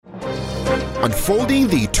unfolding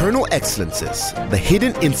the eternal excellences, the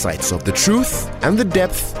hidden insights of the truth, and the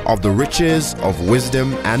depth of the riches of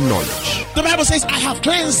wisdom and knowledge. The Bible says, I have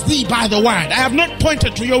cleansed thee by the word. I have not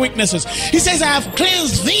pointed to your weaknesses. He says, I have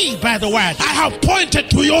cleansed thee by the word. I have pointed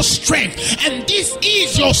to your strength. And this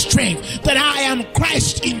is your strength, that I am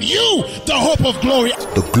Christ in you, the hope of glory.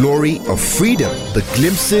 The glory of freedom, the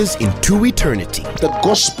glimpses into eternity. The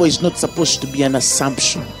gospel is not supposed to be an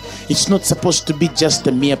assumption. It's not supposed to be just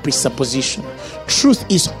a mere presupposition. Truth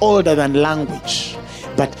is older than language,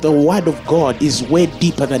 but the word of God is way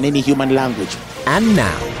deeper than any human language. And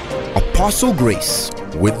now, Apostle Grace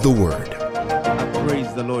with the word.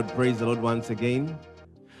 Praise the Lord once again.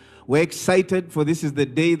 We're excited, for this is the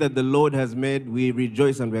day that the Lord has made. We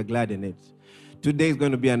rejoice and we're glad in it. Today is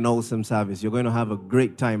going to be an awesome service. You're going to have a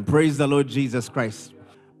great time. Praise the Lord Jesus Christ.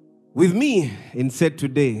 With me in set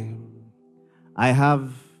today, I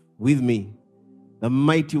have with me the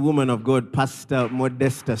mighty woman of God, Pastor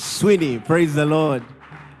Modesta Sweeney. Praise the Lord.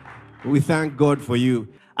 We thank God for you.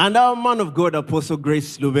 And our man of God, Apostle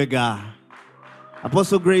Grace Lubega.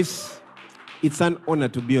 Apostle Grace, it's an honor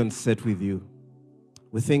to be on set with you.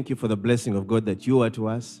 We thank you for the blessing of God that you are to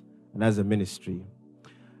us and as a ministry.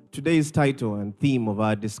 Today's title and theme of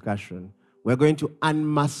our discussion, we're going to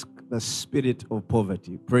unmask the spirit of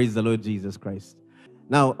poverty. Praise the Lord Jesus Christ.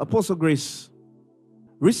 Now, Apostle Grace,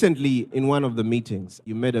 recently in one of the meetings,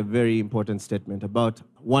 you made a very important statement about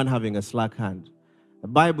one having a slack hand. The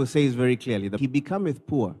Bible says very clearly that he becometh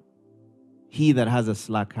poor, he that has a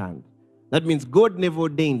slack hand. That means God never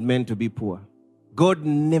ordained men to be poor. God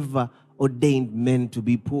never ordained men to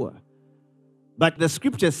be poor. But the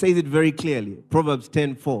scripture says it very clearly, Proverbs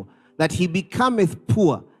 10:4, that he becometh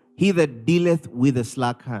poor, he that dealeth with a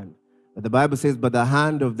slack hand. But the Bible says, but the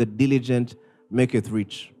hand of the diligent maketh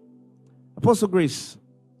rich. Apostle Grace,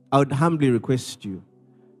 I would humbly request you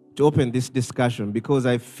to open this discussion, because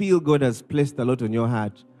I feel God has placed a lot on your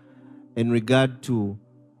heart in regard to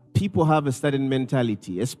people have a certain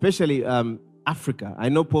mentality, especially Africa. I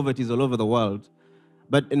know poverty is all over the world,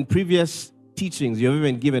 but in previous teachings, you have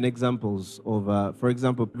even given examples of, for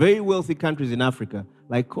example, very wealthy countries in Africa,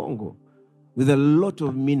 like Congo, with a lot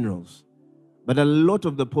of minerals, but a lot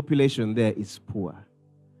of the population there is poor.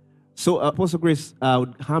 So, Apostle Grace, I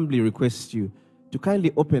would humbly request you to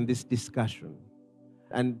kindly open this discussion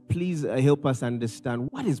and please help us understand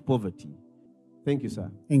what is poverty. Thank you,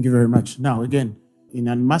 sir. Thank you very much. Now, again, in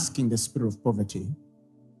unmasking the spirit of poverty,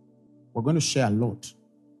 we're going to share a lot,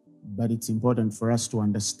 but it's important for us to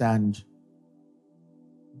understand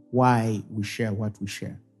why we share what we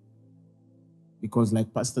share. Because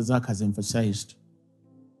like Pastor Zach has emphasized,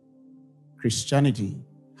 Christianity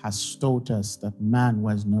has taught us that man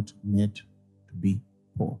was not made to be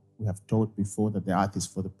poor. We have taught before that the earth is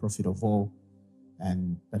for the profit of all,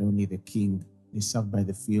 and that only the king is served by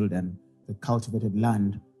the field, and the cultivated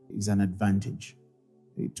land is an advantage.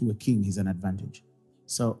 To a king is an advantage.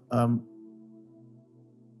 So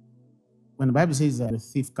when the Bible says that the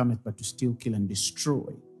thief cometh but to steal, kill, and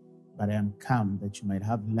destroy, but I am come that you might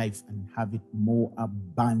have life and have it more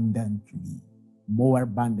abundantly. More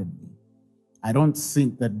abundantly. I don't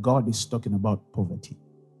think that God is talking about poverty.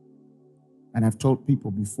 And I've told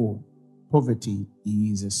people before, poverty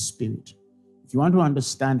is a spirit. If you want to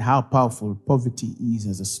understand how powerful poverty is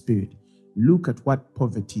as a spirit, look at what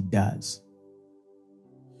poverty does.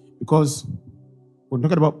 Because when we're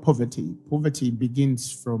talking about poverty, poverty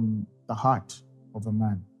begins from the heart of a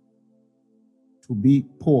man. To be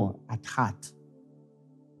poor at heart.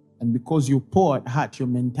 And because you're poor at heart, your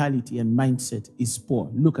mentality and mindset is poor.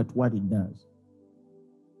 Look at what it does.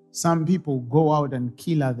 Some people go out and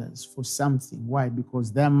kill others for something. Why?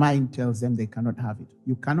 Because their mind tells them they cannot have it.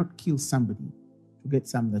 You cannot kill somebody to get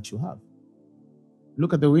something that you have.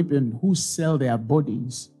 Look at the women who sell their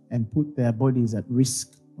bodies and put their bodies at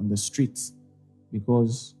risk on the streets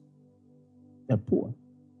because they're poor.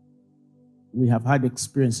 We have had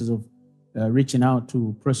experiences of reaching out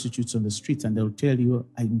to prostitutes on the streets, and they'll tell you,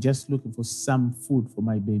 I'm just looking for some food for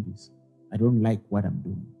my babies. I don't like what I'm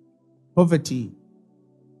doing. Poverty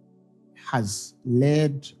has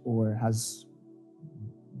led or has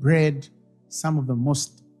bred some of the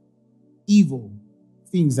most evil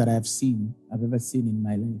things that I've ever seen in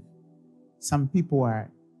my life. Some people are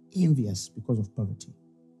envious because of poverty.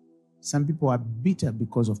 Some people are bitter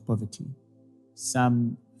because of poverty.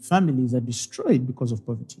 Some families are destroyed because of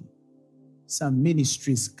poverty. Some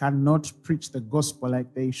ministries cannot preach the gospel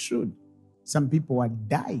like they should. Some people are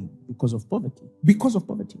dying because of poverty. Because of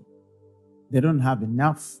poverty. They don't have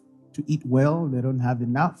enough to eat well. They don't have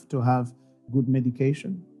enough to have good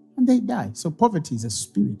medication. And they die. So poverty is a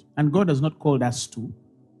spirit. And God has not called us to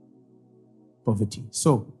poverty.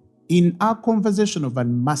 So, in our conversation of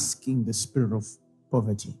unmasking the spirit of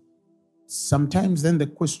poverty, sometimes then the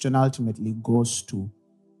question ultimately goes to,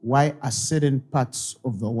 why are certain parts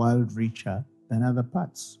of the world richer than other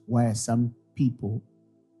parts? Why are some people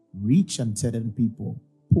rich and certain people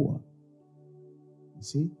poor? You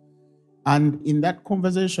see? And in that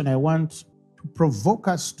conversation, I want to provoke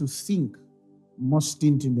us to think most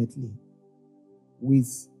intimately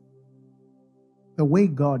with the way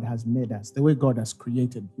God has made us, the way God has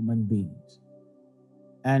created human beings,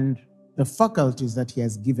 and the faculties that He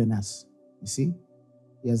has given us. You see?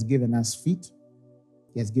 He has given us feet.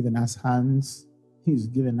 He has given us hands. He's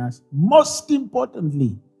given us, most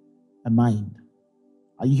importantly, a mind.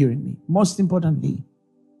 Are you hearing me? Most importantly,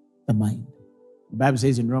 the mind. The Bible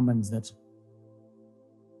says in Romans that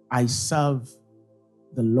I serve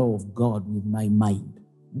the law of God with my mind.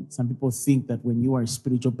 Some people think that when you are a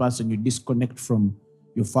spiritual person, you disconnect from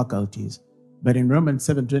your faculties. But in Romans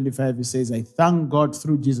 7:25, it says, I thank God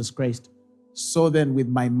through Jesus Christ. So then with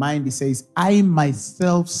my mind, it says, I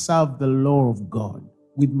myself serve the law of God.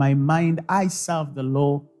 With my mind, I serve the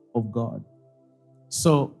law of God.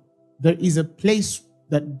 So there is a place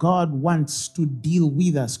that God wants to deal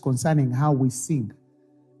with us concerning how we think.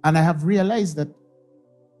 And I have realized that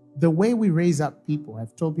the way we raise up people,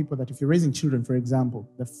 I've told people that if you're raising children, for example,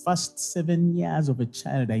 the first 7 years of a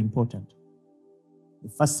child are important. The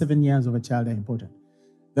first 7 years of a child are important.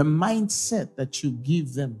 The mindset that you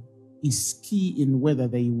give them is key in whether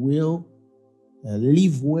they will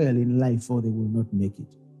live well in life or they will not make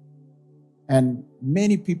it. And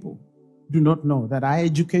many people do not know that our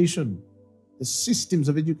education, the systems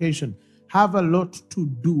of education, have a lot to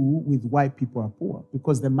do with why people are poor,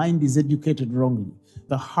 because the mind is educated wrongly.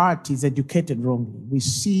 The heart is educated wrongly. We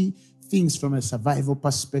see things from a survival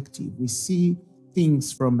perspective. We see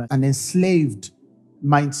things from an enslaved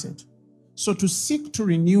mindset. So to seek to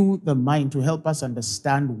renew the mind, to help us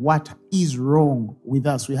understand what is wrong with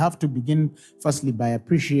us, we have to begin firstly by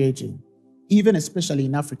appreciating, even especially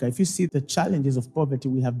in Africa. If you see the challenges of poverty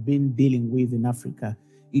we have been dealing with in Africa,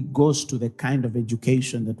 it goes to the kind of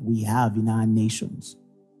education that we have in our nations.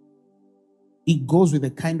 It goes with the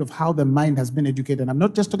kind of how the mind has been educated. I'm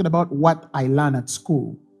not just talking about what I learn at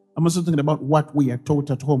school. I'm also talking about what we are taught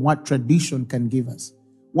at home, what tradition can give us,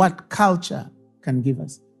 what culture can give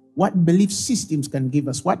us, what belief systems can give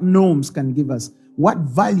us, what norms can give us, what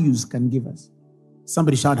values can give us.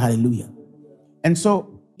 Somebody shout hallelujah. And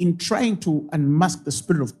so in trying to unmask the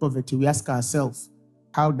spirit of poverty, we ask ourselves,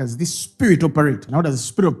 how does this spirit operate? And how does the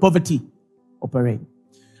spirit of poverty operate?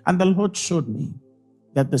 And the Lord showed me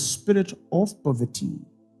that the spirit of poverty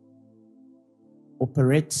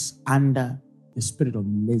operates under the spirit of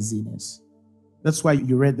laziness. That's why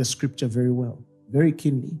you read the scripture very well, very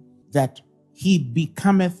keenly, that he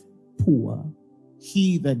becometh poor,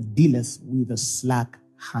 he that dealeth with a slack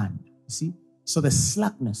hand. You see? So the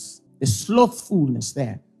slackness, the slothfulness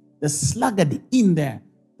there, the sluggard in there,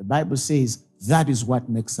 the Bible says that is what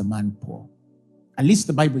makes a man poor. At least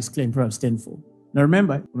the Bible is clear in Proverbs 10:4. Now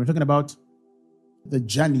remember, when we're talking about the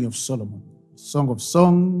journey of Solomon, Song of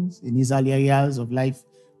Songs in his earlier years of life,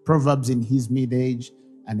 Proverbs in his mid-age,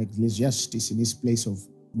 and Ecclesiastes in his place of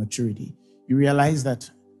maturity, you realize that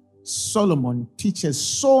Solomon teaches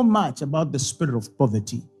so much about the spirit of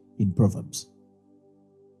poverty in Proverbs.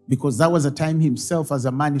 Because that was a time himself as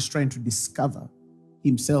a man is trying to discover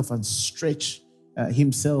himself and stretch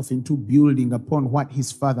himself into building upon what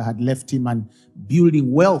his father had left him and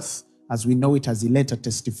building wealth as we know it, as he later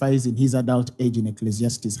testifies in his adult age in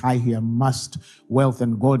Ecclesiastes. How he amassed wealth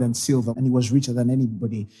and gold and silver, and he was richer than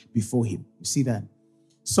anybody before him. You see that?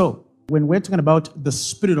 So when we're talking about the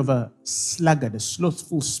spirit of a sluggard, a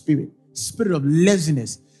slothful spirit, spirit of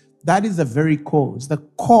laziness, that is the very cause, the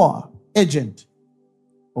core agent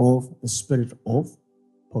of the spirit of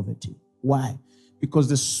poverty. Why? Because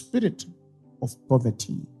the spirit of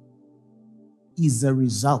poverty is a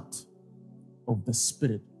result of the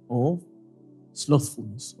spirit of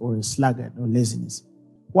slothfulness or a sluggard or laziness.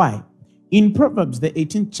 Why? In Proverbs, the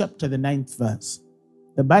 18th chapter, the 9th verse,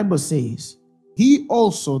 the Bible says, he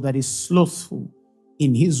also that is slothful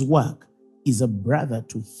in his work is a brother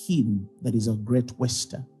to him that is a great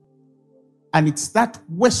waster. And it's that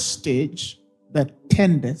wastage that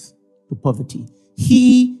tendeth to poverty.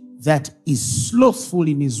 He that is slothful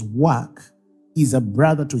in his work is a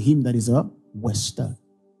brother to him that is a waster.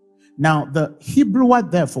 Now, the Hebrew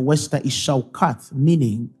word there for waster is shaukath,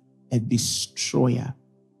 meaning a destroyer,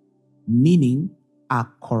 meaning a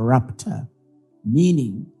corrupter,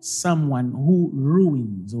 meaning someone who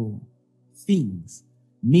ruins or things,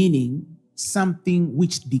 meaning something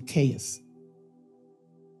which decayeth.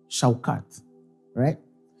 Shaukath. Right?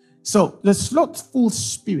 So the slothful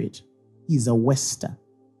spirit is a waster.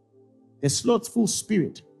 The slothful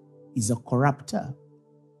spirit is a corrupter.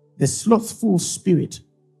 The slothful spirit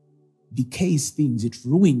decays things. It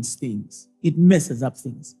ruins things. It messes up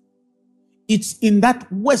things. It's in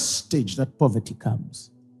that wastage that poverty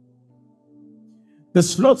comes. The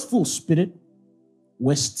slothful spirit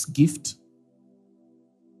wastes gift.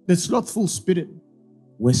 The slothful spirit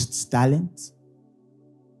wastes talent.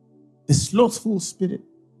 The slothful spirit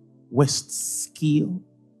wastes skill.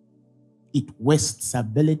 It wastes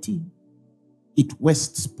ability. It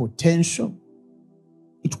wastes potential.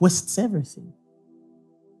 It wastes everything.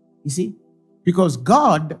 You see? Because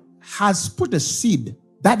God has put a seed,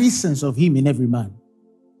 that essence of Him, in every man,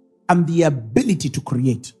 and the ability to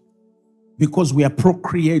create, because we are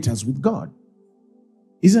procreators with God.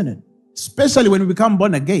 Isn't it? Especially when we become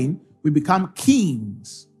born again, we become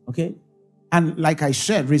kings. Okay? And like I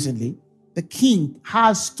shared recently, the king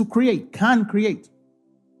has to create, can create.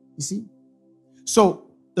 You see? So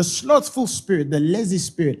the slothful spirit, the lazy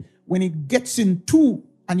spirit, when it gets into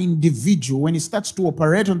an individual, when it starts to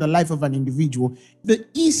operate on the life of an individual, the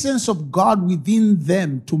essence of God within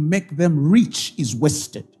them to make them rich is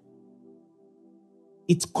wasted.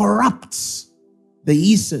 It corrupts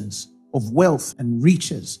the essence of wealth and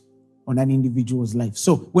riches on an individual's life.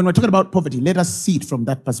 So when we're talking about poverty, let us see it from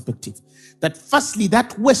that perspective. That firstly,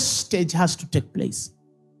 that wastage has to take place.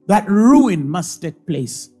 That ruin must take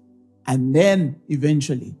place. And then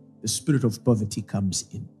eventually the spirit of poverty comes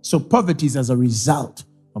in. So poverty is as a result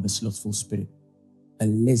of a slothful spirit, a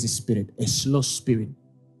lazy spirit, a slow spirit,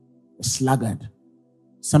 a sluggard.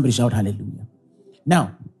 Somebody shout hallelujah.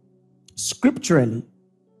 Now, scripturally,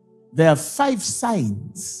 there are 5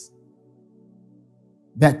 signs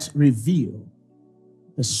that reveal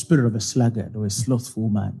the spirit of a sluggard or a slothful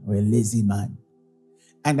man or a lazy man.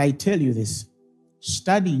 And I tell you this,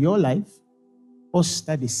 study your life or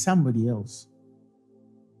study somebody else.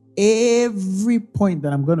 Every point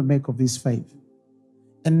that I'm going to make of these 5,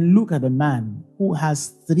 and look at a man who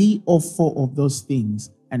has 3 or 4 of those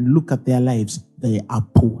things and look at their lives, they are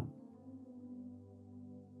poor.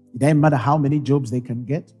 It doesn't matter how many jobs they can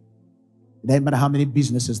get. It doesn't matter how many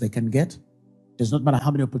businesses they can get. It does not matter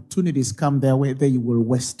how many opportunities come their way, they will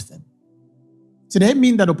waste them. So they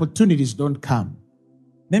mean that opportunities don't come.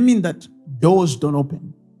 They mean that doors don't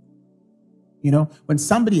open. You know, when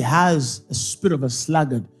somebody has a spirit of a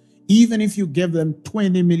sluggard, even if you give them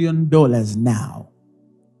 $20 million now,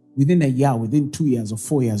 within a year, within 2 years or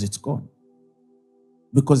 4 years, it's gone.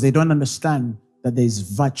 Because they don't understand that there is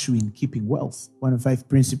virtue in keeping wealth. One of 5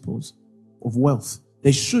 principles of wealth.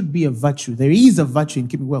 There should be a virtue. There is a virtue in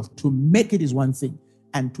keeping wealth. To make it is one thing,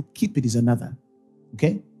 and to keep it is another.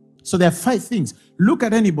 Okay? So there are 5 things. Look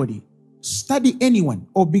at anybody. Study anyone.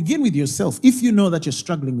 Or begin with yourself if you know that you're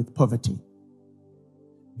struggling with poverty.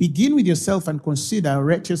 Begin with yourself and consider,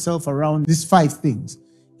 rate yourself around these 5 things.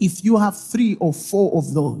 If you have 3 or 4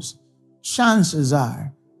 of those, chances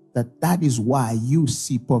are that that is why you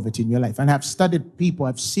see poverty in your life. And I've studied people,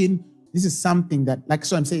 I've seen, this is something that, like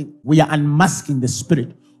so I'm saying, we are unmasking the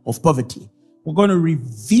spirit of poverty. We're going to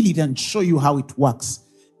reveal it and show you how it works.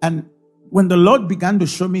 And when the Lord began to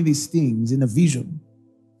show me these things in a vision,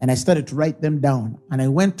 and I started to write them down, and I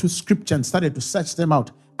went to scripture and started to search them out,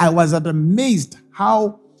 I was amazed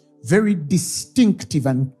how very distinctive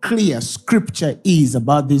and clear scripture is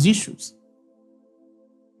about these issues.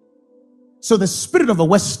 So the spirit of a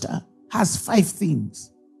waster has 5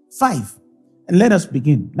 things. 5. And let us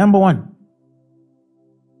begin. Number 1.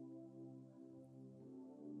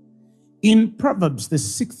 In Proverbs, the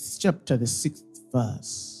 6th chapter, the 6th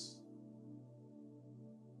verse,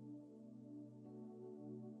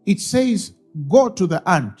 it says, go to the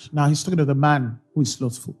ant. Now he's talking to the man who is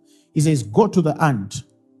slothful. He says, go to the ant,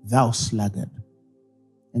 thou sluggard.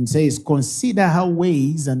 And says, consider her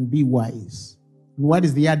ways and be wise. What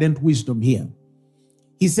is the ardent wisdom here?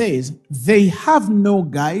 He says, they have no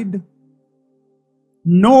guide,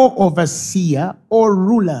 no overseer or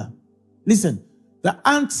ruler. Listen, the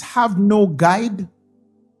ants have no guide.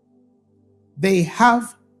 They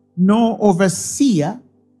have no overseer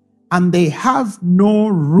and they have no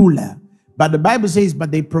ruler. But the Bible says,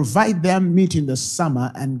 but they provide their meat in the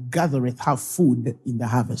summer and gathereth her food in the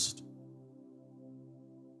harvest.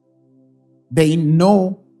 They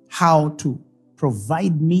know how to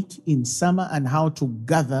provide meat in summer and how to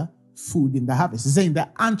gather food in the harvest. He's saying the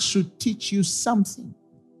ant should teach you something.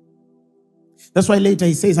 That's why later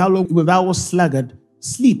he says, how long wilt thou, O sluggard,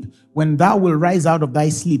 sleep? When thou wilt rise out of thy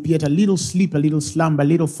sleep, yet a little sleep, a little slumber, a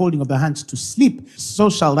little folding of the hands to sleep, so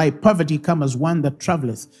shall thy poverty come as one that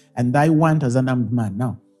travelleth, and thy want as an armed man.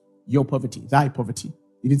 Now, Your poverty, thy poverty.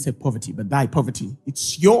 He didn't say poverty, but thy poverty.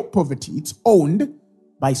 It's your poverty. It's owned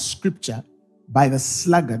by Scripture, by the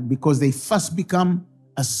sluggard, because they first become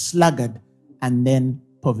a sluggard and then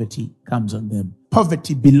poverty comes on them.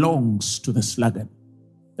 Poverty belongs to the sluggard.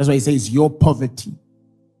 That's why he says your poverty.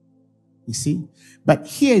 You see? But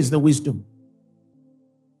here is the wisdom.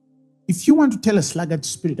 If you want to tell a sluggard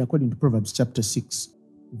spirit, according to Proverbs chapter 6,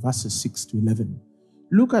 verses 6 to 11,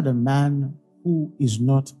 look at a man who is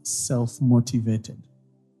not self-motivated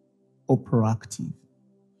or proactive.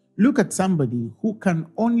 Look at somebody who can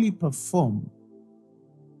only perform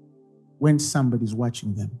when somebody's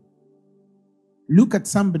watching them. Look at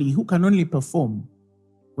somebody who can only perform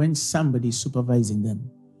when somebody's supervising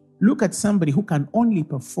them. Look at somebody who can only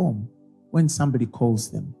perform when somebody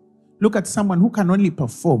calls them. Look at someone who can only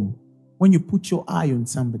perform when you put your eye on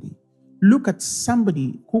somebody. Look at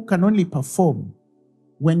somebody who can only perform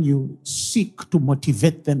when you seek to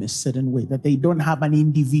motivate them a certain way, that they don't have an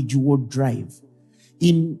individual drive.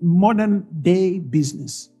 In modern day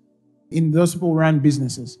business, in those people who run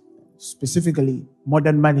businesses, specifically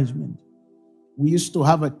modern management, we used to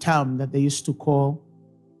have a term that they used to call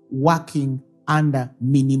working under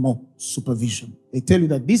minimal supervision. They tell you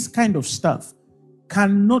that this kind of stuff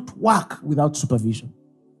cannot work without supervision.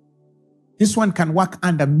 This one can work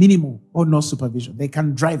under minimal or no supervision. They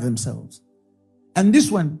can drive themselves. And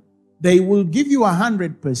this one, they will give you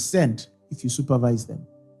 100% if you supervise them.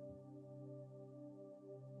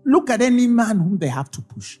 Look at any man whom they have to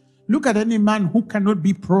push. Look at any man who cannot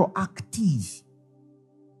be proactive,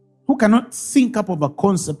 who cannot think up of a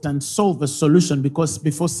concept and solve a solution because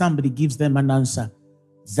before somebody gives them an answer.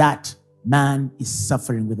 That man is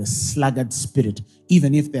suffering with a sluggard spirit,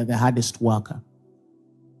 even if they're the hardest worker.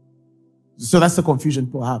 So that's the confusion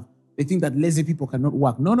people have. They think that lazy people cannot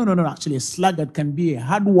work. No. Actually, a sluggard can be a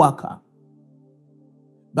hard worker,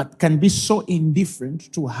 but can be so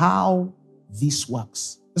indifferent to how this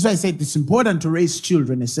works. That's why I said it's important to raise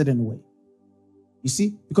children a certain way. You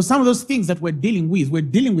see? Because some of those things that we're dealing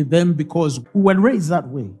with them because we were raised that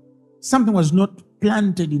way. Something was not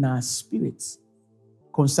planted in our spirits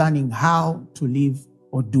concerning how to live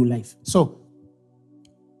or do life. So,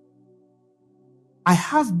 I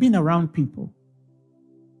have been around people.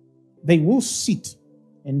 They will sit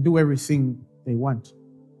and do everything they want.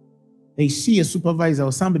 They see a supervisor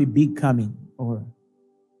or somebody big coming or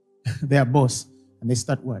their boss and they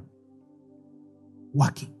start what?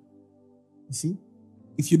 Working. You see?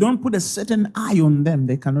 If you don't put a certain eye on them,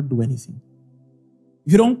 they cannot do anything.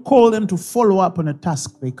 If you don't call them to follow up on a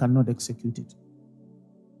task, they cannot execute it.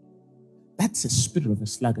 That's a spirit of a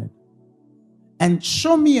sluggard. And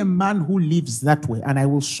show me a man who lives that way, and I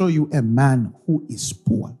will show you a man who is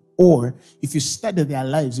poor. Or if you study their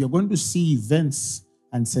lives, you're going to see events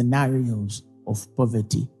and scenarios of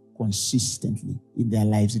poverty consistently in their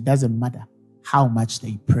lives. It doesn't matter how much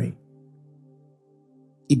they pray.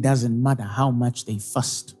 It doesn't matter how much they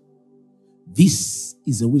fast. This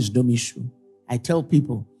is a wisdom issue. I tell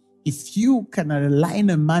people, if you can align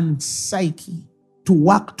a man's psyche to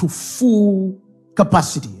work to full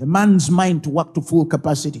capacity, a man's mind to work to full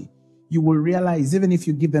capacity, you will realize even if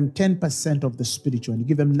you give them 10% of the spiritual and you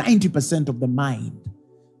give them 90% of the mind,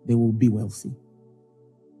 they will be wealthy.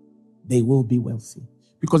 They will be wealthy.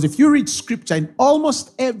 Because if you read scripture, in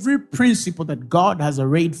almost every principle that God has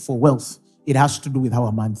arrayed for wealth, it has to do with how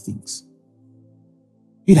a man thinks.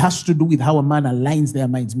 It has to do with how a man aligns their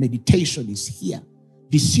minds. Meditation is here.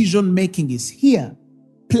 Decision making is here.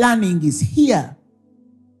 Planning is here.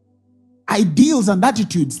 Ideals and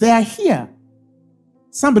attitudes, they are here.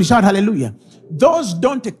 Somebody shout hallelujah. Those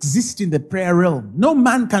don't exist in the prayer realm. No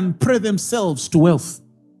man can pray themselves to wealth.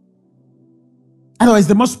 Otherwise,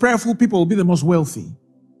 the most prayerful people will be the most wealthy.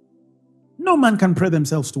 No man can pray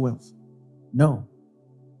themselves to wealth. No.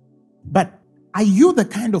 But are you the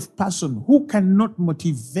kind of person who cannot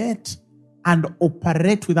motivate and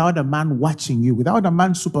operate without a man watching you, without a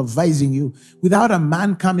man supervising you, without a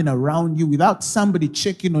man coming around you, without somebody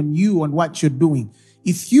checking on you on what you're doing?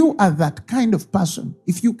 If you are that kind of person,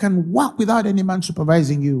 if you can walk without any man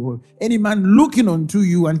supervising you or any man looking onto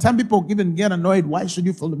you, and some people even get annoyed, why should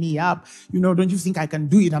you follow me up? Don't you think I can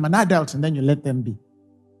do it? I'm an adult. And then you let them be.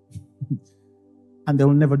 And they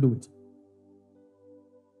will never do it.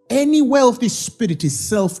 Any wealthy spirit is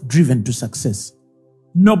self-driven to success.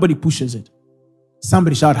 Nobody pushes it.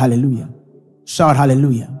 Somebody shout hallelujah. Shout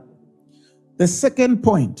hallelujah. The second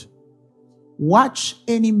point, watch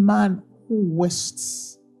any man who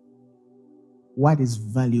wastes what is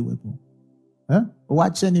valuable.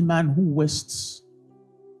 Watch any man who wastes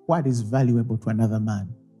what is valuable to another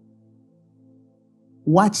man.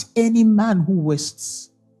 Watch any man who wastes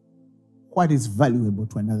what is valuable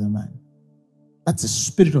to another man. That's the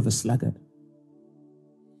spirit of a sluggard.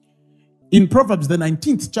 In Proverbs, the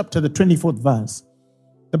 19th chapter, the 24th verse,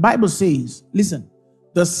 the Bible says, listen,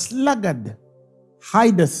 the sluggard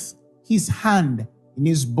hideth his hand in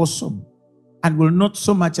his bosom and will not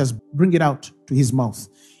so much as bring it out to his mouth.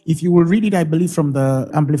 If you will read it, I believe, from the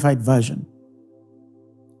Amplified Version.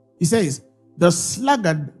 He says, the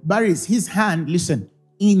sluggard buries his hand, listen,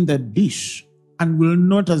 in the dish and will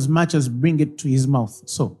not as much as bring it to his mouth.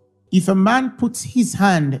 So, if a man puts his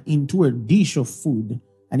hand into a dish of food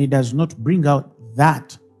and he does not bring out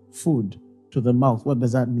that food to the mouth, what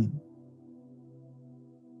does that mean?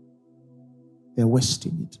 They're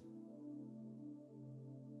wasting it.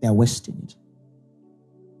 They're wasting it.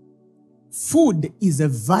 Food is a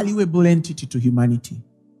valuable entity to humanity.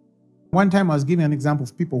 One time I was giving an example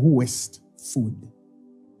of people who waste food.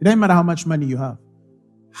 It doesn't matter how much money you have.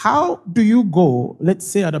 How do you go, let's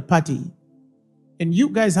say at a party, and you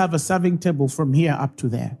guys have a serving table from here up to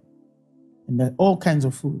there, and there are all kinds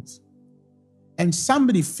of foods, and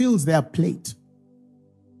somebody fills their plate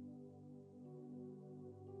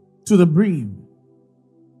to the brim,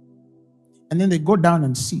 and then they go down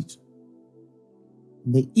and sit,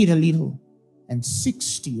 and they eat a little, and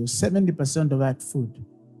 60 or 70% of that food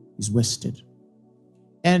is wasted.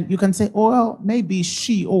 And you can say, oh, well, maybe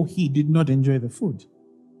she or he did not enjoy the food.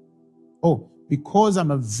 Oh, because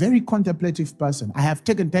I'm a very contemplative person, I have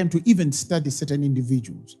taken time to even study certain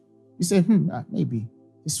individuals. You say, maybe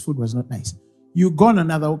this food was not nice. You go on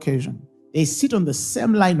another occasion. They sit on the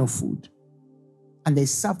same line of food and they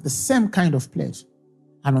serve the same kind of plate.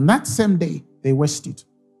 And on that same day, they waste it.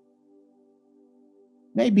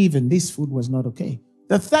 Maybe even this food was not okay.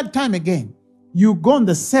 The third time again, you go on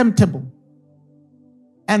the same table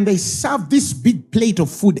and they serve this big plate of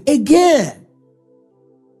food again.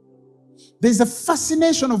 There's a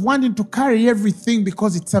fascination of wanting to carry everything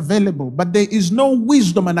because it's available, but there is no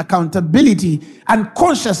wisdom and accountability and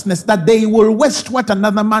consciousness that they will waste what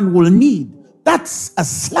another man will need. That's a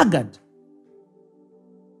sluggard.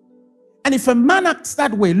 And if a man acts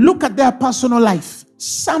that way, look at their personal life.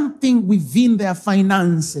 Something within their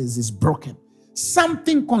finances is broken.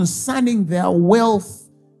 Something concerning their wealth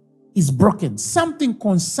is broken. Something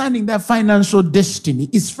concerning their financial destiny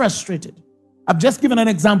is frustrated. I've just given an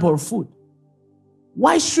example of food.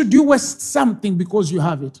 Why should you waste something because you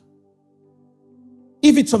have it?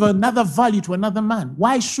 If it's of another value to another man,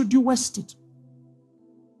 why should you waste it?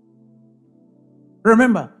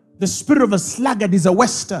 Remember, the spirit of a sluggard is a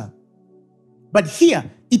waster. But here,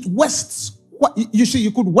 it wastes what you see,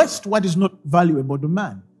 you could waste what is not valuable to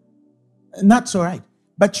man. And that's all right.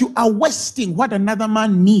 But you are wasting what another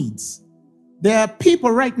man needs. There are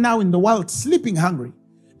people right now in the world sleeping hungry.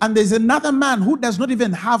 And there's another man who does not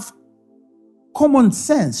even have common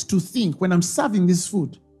sense to think, when I'm serving this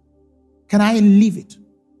food, can I leave it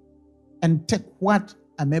and take what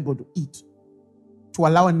I'm able to eat to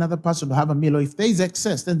allow another person to have a meal? Or if there is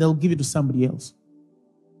excess, then they'll give it to somebody else.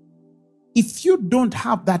 If you don't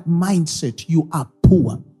have that mindset, you are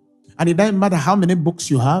poor. And it doesn't matter how many books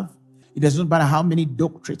you have. It doesn't matter how many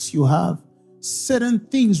doctorates you have. Certain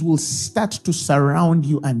things will start to surround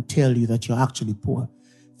you and tell you that you're actually poor.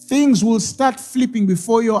 Things will start flipping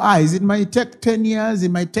before your eyes. It might take 10 years, it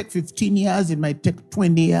might take 15 years, it might take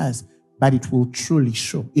 20 years, but it will truly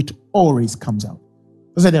show. It always comes out.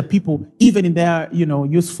 Because there are people, even in their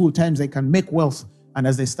youthful times, they can make wealth, and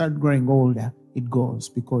as they start growing older, it goes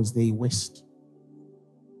because they waste.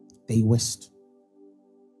 They waste.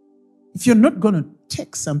 If you're not going to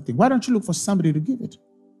take something, why don't you look for somebody to give it?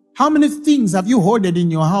 How many things have you hoarded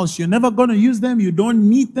in your house? You're never going to use them. You don't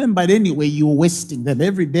need them. But anyway, you're wasting them.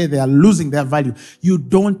 Every day they are losing their value. You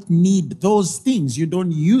don't need those things. You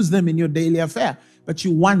don't use them in your daily affair. But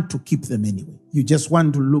you want to keep them anyway. You just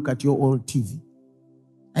want to look at your old TV.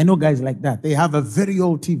 I know guys like that. They have a very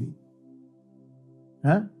old TV.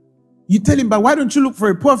 Huh? You tell him, but why don't you look for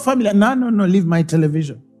a poor family? No, leave my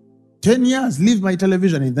television. 10 years, leave my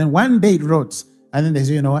television. And then one day it rots. And then they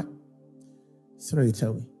say, you know what? Throw it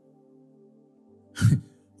away.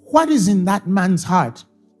 What is in that man's heart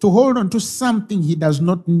to hold on to something he does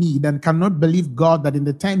not need and cannot believe God that in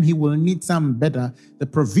the time he will need something better, the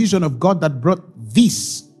provision of God that brought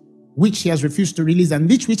this, which he has refused to release and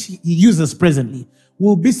which he uses presently,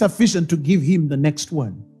 will be sufficient to give him the next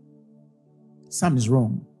one? Something is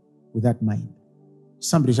wrong with that mind.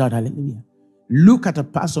 Somebody shout hallelujah. Look at a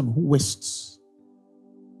person who wastes.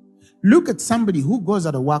 Look at somebody who goes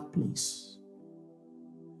at a workplace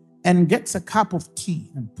and gets a cup of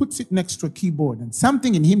tea and puts it next to a keyboard, and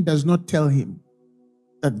something in him does not tell him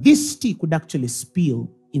that this tea could actually spill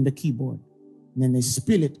in the keyboard. And then they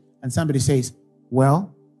spill it, and somebody says,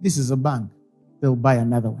 well, this is a bank, they'll buy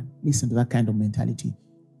another one. Listen to that kind of mentality.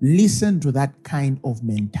 Listen to that kind of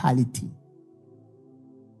mentality.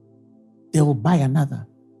 They will buy another.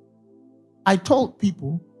 I told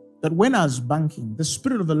people that when I was banking, the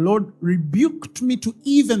Spirit of the Lord rebuked me to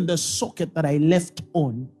even the socket that I left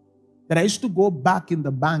on, that I used to go back in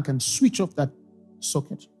the bank and switch off that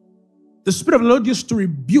socket. The Spirit of the Lord used to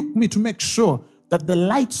rebuke me to make sure that the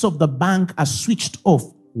lights of the bank are switched off.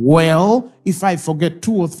 Well, if I forget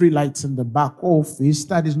 2 or 3 lights in the back office,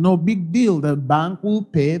 that is no big deal. The bank will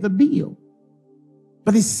pay the bill.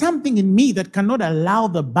 But there's something in me that cannot allow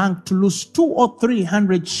the bank to lose 200 or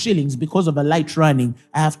 300 shillings because of a light running.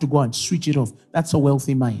 I have to go and switch it off. That's a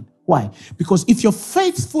wealthy mind. Why? Because if you're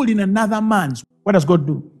faithful in another man's, what does God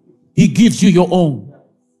do? He gives you your own.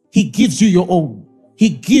 He gives you your own. He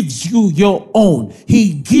gives you your own.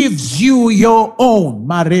 He gives you your own.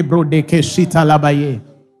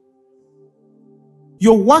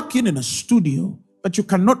 You're working in a studio, but you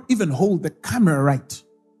cannot even hold the camera right.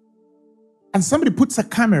 And somebody puts a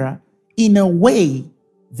camera in a way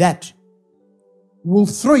that will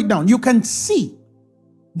throw it down. You can see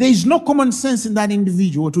there is no common sense in that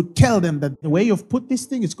individual to tell them that the way you've put this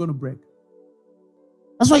thing is going to break.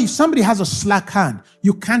 That's why if somebody has a slack hand,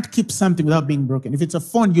 you can't keep something without being broken. If it's a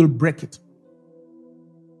phone, you'll break it.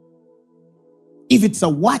 If it's a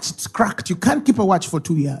watch, it's cracked. You can't keep a watch for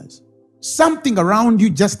 2 years. Something around you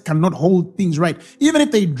just cannot hold things right. Even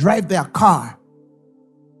if they drive their car.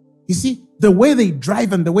 You see, the way they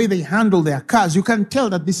drive and the way they handle their cars, you can tell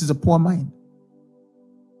that this is a poor mind.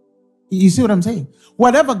 You see what I'm saying?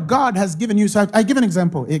 Whatever God has given you. So I give an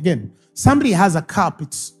example again. Somebody has a cup,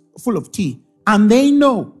 it's full of tea, and they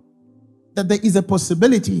know that there is a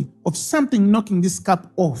possibility of something knocking this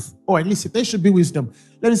cup off, or at least there should be wisdom.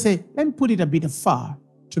 Let me put it a bit far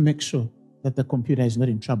to make sure that the computer is not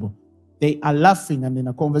in trouble. They are laughing, and in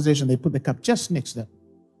a conversation, they put the cup just next to them.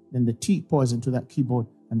 Then the tea pours into that keyboard,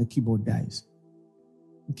 and the keyboard dies.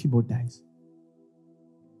 The keyboard dies.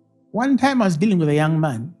 One time I was dealing with a young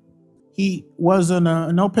man. He was on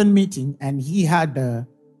an open meeting, and he had a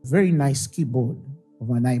very nice keyboard of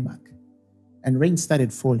an iMac. And rain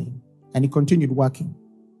started falling, and he continued working.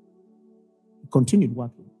 He continued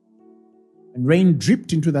working. And rain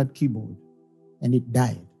dripped into that keyboard, and it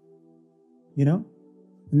died. You know?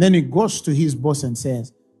 And then he goes to his boss and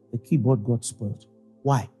says, the keyboard got spoiled.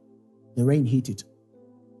 Why? The rain hit it.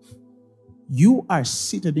 You are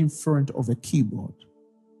seated in front of a keyboard.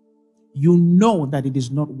 You know that it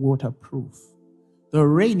is not waterproof. The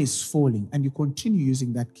rain is falling and you continue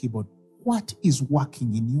using that keyboard. What is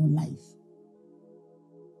working in your life?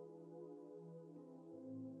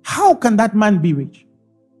 How can that man be rich?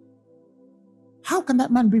 How can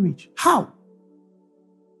that man be rich? How?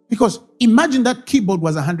 Because imagine that keyboard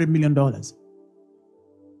was $100 million. It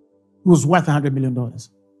was worth $100 million.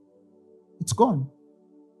 It's gone.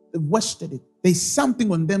 They've wasted it. There's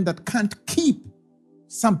something on them that can't keep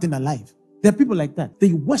something alive. There are people like that.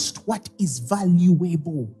 They waste what is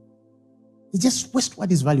valuable. They just waste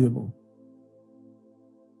what is valuable.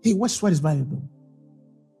 They waste what is valuable.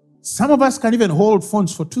 Some of us can even hold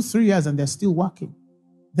phones for 2-3 years and they're still working.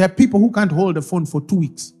 There are people who can't hold a phone for 2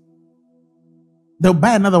 weeks. They'll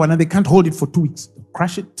buy another one and they can't hold it for 2 weeks. They'll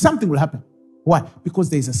crash it. Something will happen. Why? Because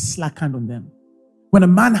there's a slack hand on them. When a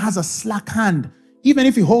man has a slack hand, even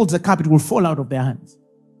if he holds a cup, it will fall out of their hands.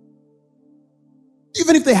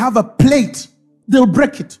 Even if they have a plate, they'll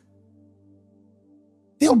break it.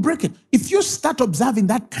 They'll break it. If you start observing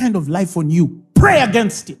that kind of life on you, pray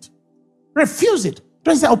against it. Refuse it.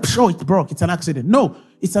 Don't say, oh, sure, it broke. It's an accident. No,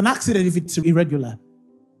 it's an accident if it's irregular.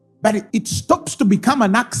 But it stops to become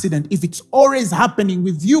an accident if it's always happening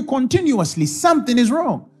with you continuously. Something is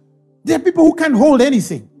wrong. There are people who can't hold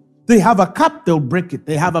anything. They have a cup, they'll break it.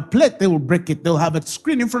 They have a plate, they will break it. They'll have a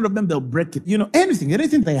screen in front of them, they'll break it. You know,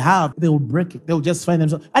 anything they have, they will break it. They'll just find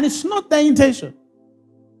themselves. And it's not their intention.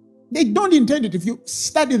 They don't intend it. If you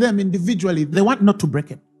study them individually, they want not to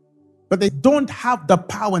break it. But they don't have the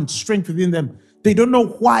power and strength within them. They don't know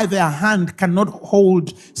why their hand cannot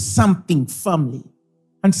hold something firmly.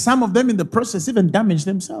 And some of them in the process even damage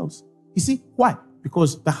themselves. You see, why?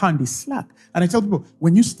 Because the hand is slack. And I tell people,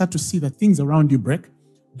 when you start to see that things around you break,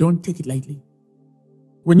 don't take it lightly.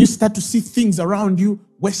 When you start to see things around you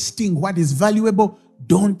wasting what is valuable,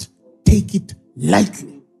 don't take it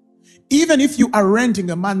lightly. Even if you are renting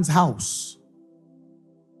a man's house.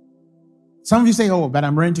 Some of you say, oh, but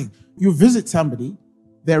I'm renting. You visit somebody,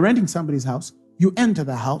 they're renting somebody's house, you enter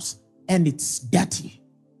the house, and it's dirty.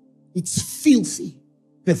 It's filthy.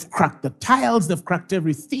 They've cracked the tiles, they've cracked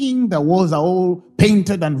everything, the walls are all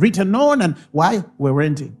painted and written on, and why? We're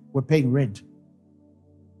renting. We're paying rent.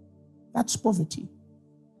 That's poverty.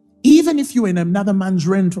 Even if you're in another man's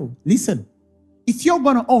rental, listen, if you're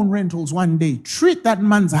going to own rentals one day, treat that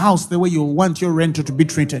man's house the way you want your rental to be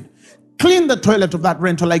treated. Clean the toilet of that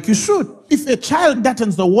rental like you should. If a child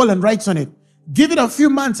dartens the wall and writes on it, give it a few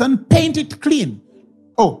months and paint it clean.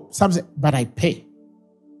 Oh, some say, but I pay.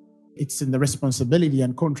 It's in the responsibility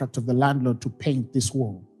and contract of the landlord to paint this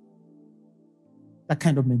wall. That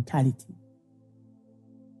kind of mentality.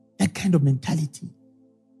 That kind of mentality.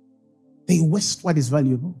 They waste what is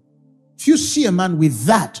valuable. If you see a man with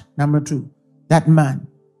that, number two, that man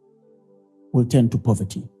will tend to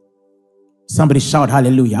poverty. Somebody shout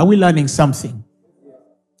hallelujah. Are we learning something?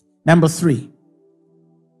 Number three,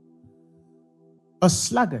 a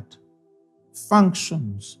sluggard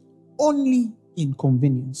functions only in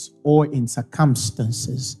convenience or in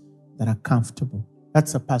circumstances that are comfortable.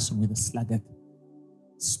 That's a person with a sluggard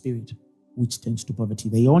spirit, which tends to poverty.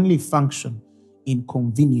 They only function in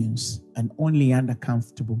convenience and only under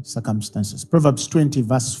comfortable circumstances. Proverbs 20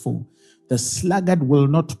 verse 4. The sluggard will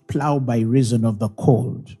not plow by reason of the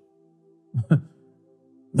cold.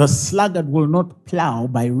 The sluggard will not plow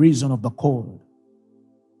by reason of the cold.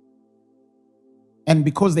 And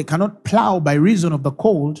because they cannot plow by reason of the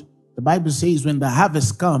cold, the Bible says when the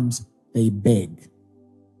harvest comes, they beg.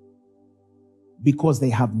 Because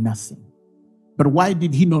they have nothing. But why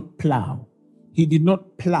did he not plow? He did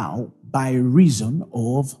not plow by reason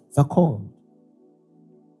of the cold.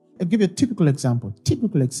 I'll give you a typical example.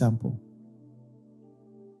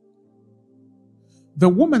 The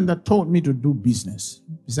woman that taught me to do business,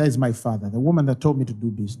 besides my father, the woman that taught me to do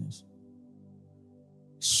business,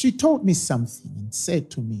 she taught me something and said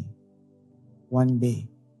to me one day,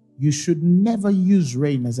 you should never use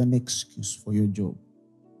rain as an excuse for your job.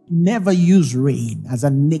 Never use rain as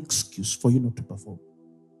an excuse for you not to perform.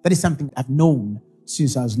 That is something I've known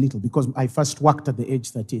since I was little, because I first worked at the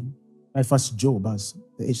age 13. My first job was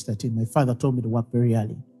the age 13. My father told me to work very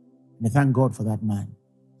early. And I thank God for that man.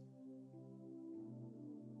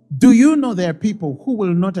 Do you know there are people who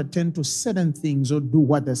will not attend to certain things or do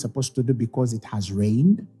what they're supposed to do because it has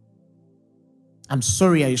rained? I'm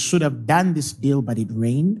sorry, I should have done this deal, but it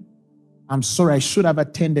rained. I'm sorry, I should have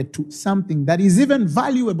attended to something that is even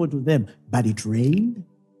valuable to them, but it rained.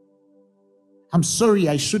 I'm sorry,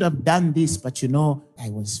 I should have done this, but I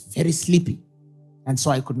was very sleepy, and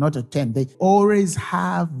so I could not attend. They always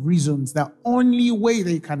have reasons. The only way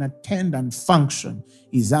they can attend and function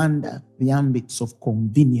is under the ambits of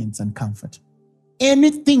convenience and comfort.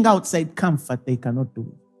 Anything outside comfort, they cannot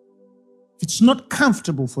do. If it's not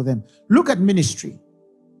comfortable for them. Look at ministry.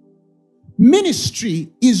 Ministry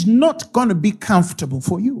is not going to be comfortable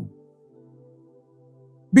for you,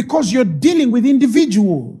 because you're dealing with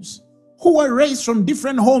individuals who are raised from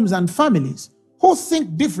different homes and families, who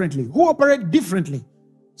think differently, who operate differently.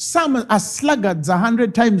 Some are sluggards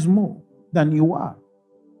 100 times more than you are.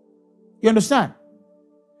 You understand?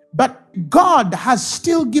 But God has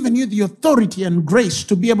still given you the authority and grace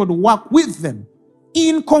to be able to work with them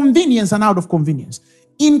in convenience and out of convenience,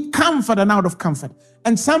 in comfort and out of comfort.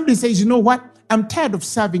 And somebody says, you know what? I'm tired of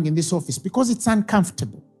serving in this office because it's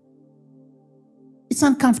uncomfortable. It's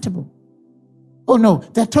uncomfortable. Oh no,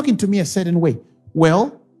 they're talking to me a certain way.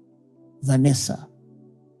 Well, Vanessa,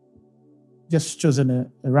 just chosen a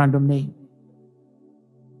random name.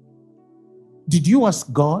 Did you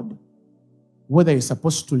ask God whether you're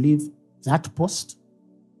supposed to leave that post,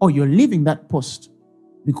 or you're leaving that post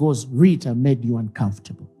because Rita made you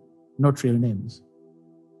uncomfortable? Not real names.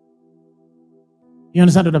 You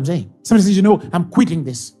understand what I'm saying? Somebody says, I'm quitting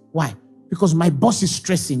this. Why? Because my boss is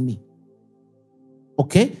stressing me.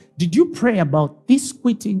 Okay? Did you pray about this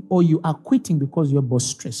quitting, or you are quitting because your boss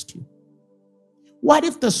stressed you? What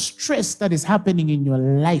if the stress that is happening in your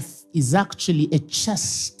life is actually a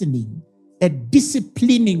chastening, a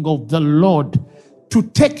disciplining of the Lord to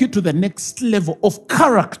take you to the next level of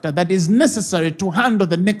character that is necessary to handle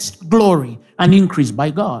the next glory and increase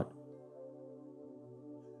by God?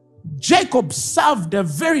 Jacob served a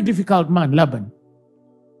very difficult man, Laban.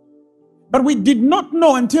 But we did not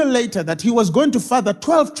know until later that he was going to father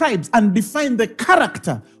 12 tribes and define the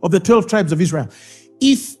character of the 12 tribes of Israel.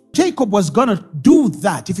 If Jacob was going to do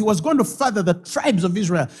that, if he was going to father the tribes of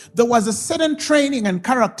Israel, there was a certain training and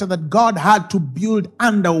character that God had to build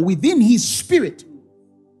under within his spirit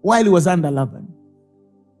while he was under Laban.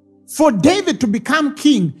 For David to become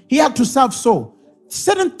king, he had to serve Saul.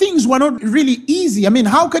 Certain things were not really easy. I mean,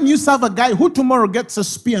 how can you serve a guy who tomorrow gets a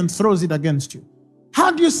spear and throws it against you?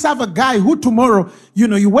 How do you serve a guy who tomorrow,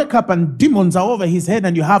 you wake up and demons are over his head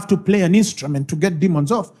and you have to play an instrument to get demons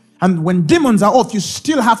off? And when demons are off, you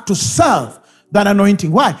still have to serve that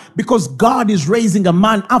anointing. Why? Because God is raising a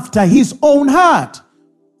man after his own heart.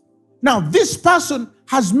 Now, this person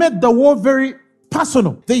has made the war very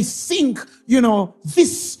personal. They think,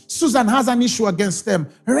 this Susan has an issue against them.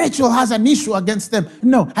 Rachel has an issue against them.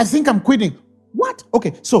 No, I think I'm quitting. What?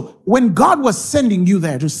 Okay, so when God was sending you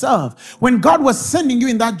there to serve, when God was sending you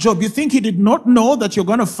in that job, you think he did not know that you're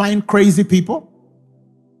going to find crazy people?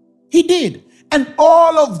 He did. And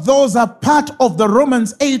all of those are part of the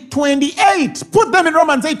Romans 8:28. Put them in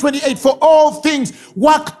Romans 8:28. For all things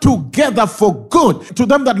work together for good to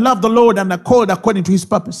them that love the Lord and are called according to his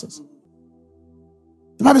purposes.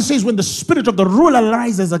 The Bible says when the spirit of the ruler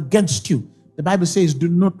rises against you, the Bible says do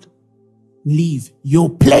not leave your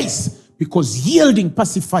place, because yielding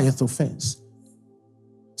pacifieth offense.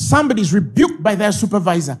 Somebody's rebuked by their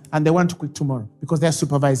supervisor and they want to quit tomorrow because their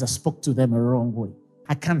supervisor spoke to them a wrong way.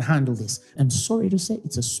 I can't handle this. And sorry to say,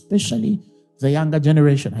 it's especially the younger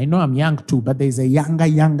generation. I know I'm young too, but there's a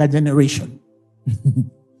younger generation.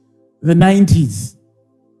 The 90s.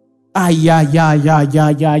 Yeah.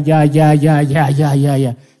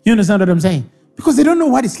 You understand what I'm saying? Because they don't know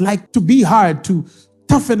what it's like to be hard, to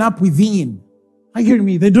toughen up within. Are you hearing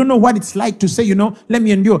me? They don't know what it's like to say, let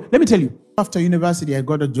me endure. Let me tell you, after university, I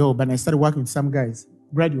got a job and I started working with some guys,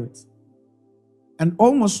 graduates. And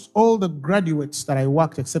almost all the graduates that I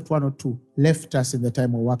worked, except one or two, left us in the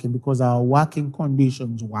time of working because our working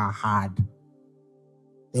conditions were hard.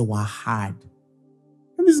 They were hard.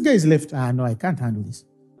 And these guys left. No, I can't handle this.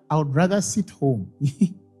 I would rather sit home.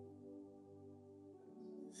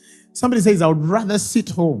 Somebody says, I would rather sit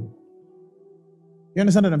home. You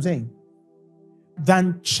understand what I'm saying?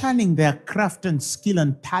 Than churning their craft and skill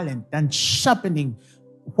and talent and sharpening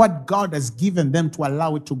what God has given them to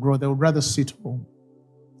allow it to grow. They would rather sit home.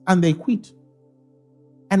 And they quit.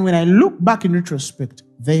 And when I look back in retrospect,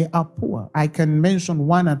 they are poor. I can mention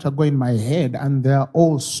one at a go in my head, and they're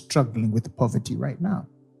all struggling with poverty right now.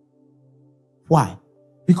 Why?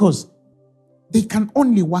 Because they can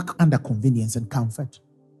only work under convenience and comfort.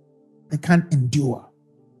 They can't endure.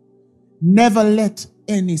 Never let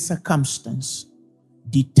any circumstance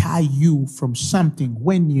deter you from something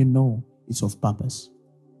when you know it's of purpose.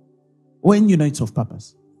 When you know it's of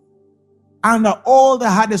purpose. Under all the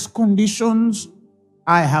hardest conditions,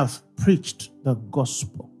 I have preached the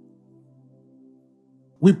gospel.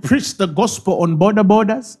 We preached the gospel on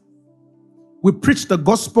borders. We preached the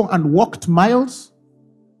gospel and walked miles.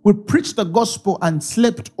 We preached the gospel and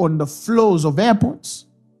slept on the floors of airports.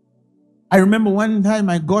 I remember one time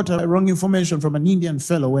I got a wrong information from an Indian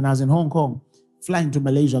fellow when I was in Hong Kong, flying to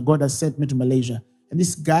Malaysia. God has sent me to Malaysia. And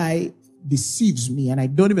this guy deceives me, and I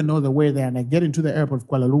don't even know the way there. And I get into the airport of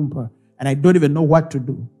Kuala Lumpur, and I don't even know what to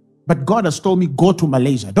do. But God has told me, go to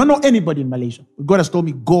Malaysia. I don't know anybody in Malaysia. But God has told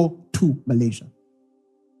me, go to Malaysia.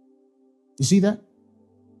 You see that?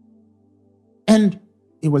 And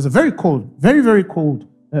it was a very cold, very, very cold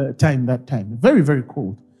time that time. Very, very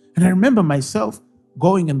cold. And I remember myself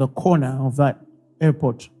going in the corner of that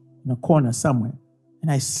airport, in a corner somewhere. And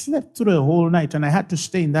I slept through the whole night, and I had to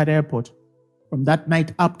stay in that airport from that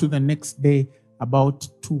night up to the next day about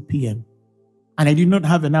 2 p.m. And I did not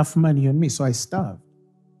have enough money on me, so I starved.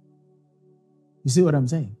 You see what I'm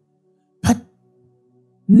saying? But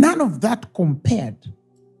none of that compared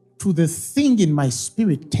to the thing in my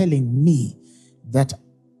spirit telling me that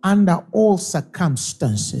under all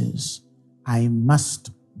circumstances, I must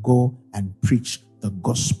go and preach the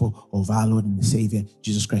gospel of our Lord and Savior,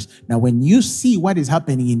 Jesus Christ. Now, when you see what is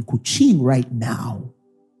happening in Kuching right now,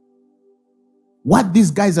 what these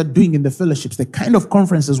guys are doing in the fellowships, the kind of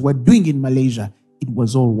conferences we're doing in Malaysia, it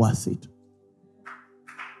was all worth it.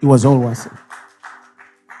 It was all worth it.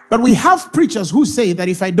 But we have preachers who say that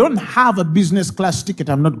if I don't have a business class ticket,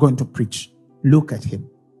 I'm not going to preach. Look at him.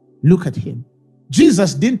 Look at him.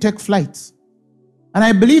 Jesus didn't take flights. And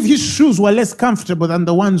I believe his shoes were less comfortable than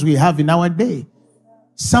the ones we have in our day.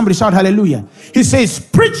 Somebody shout hallelujah. He says,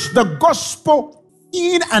 preach the gospel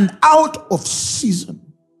in and out of season.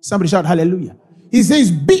 Somebody shout hallelujah. He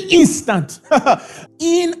says, be instant.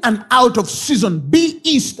 In and out of season. Be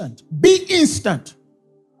instant. Be instant.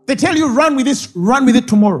 They tell you run with this, run with it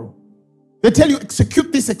tomorrow. They tell you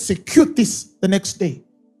execute this the next day.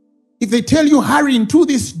 If they tell you hurry into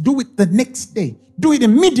this, do it the next day. Do it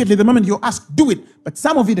immediately the moment you're asked, do it. But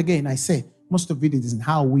some of it, again, I say, most of it is in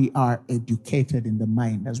how we are educated in the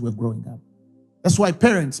mind as we're growing up. That's why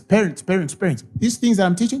parents, these things that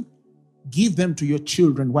I'm teaching, give them to your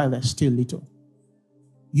children while they're still little.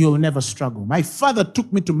 You'll never struggle. My father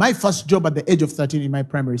took me to my first job at the age of 13 in my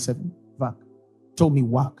primary 7. Told me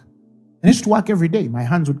work. And I used to work every day. My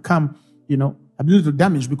hands would come, a little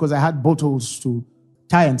damaged because I had bottles to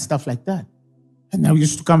tie and stuff like that. And I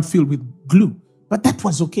used to come filled with glue. But that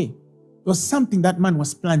was okay. It was something that man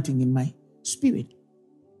was planting in my spirit.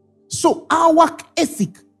 So our work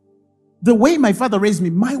ethic, the way my father raised me,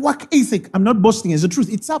 my work ethic, I'm not boasting, it's the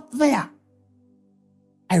truth. It's up there.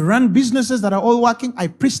 I run businesses that are all working. I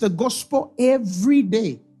preach the gospel every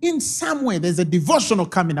day. In some way, there's a devotional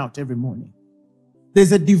coming out every morning.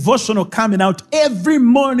 There's a devotional coming out every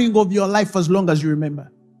morning of your life as long as you remember.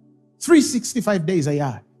 365 days a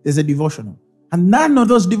year, there's a devotional. And none of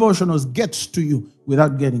those devotionals gets to you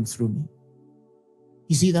without getting through me.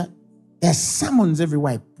 You see that? There's sermons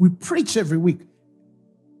everywhere. We preach every week.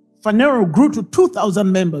 Phaneroo grew to 2,000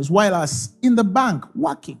 members while I was in the bank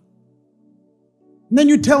working. And then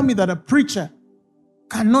you tell me that a preacher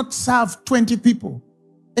cannot serve 20 people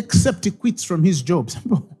except he quits from his job.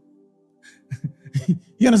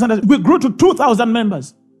 You understand that? We grew to 2,000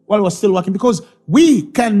 members while we're still working because we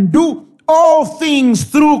can do all things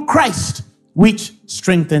through Christ, which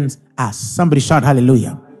strengthens us. Somebody shout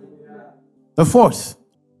hallelujah. The fourth,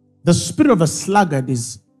 the spirit of a sluggard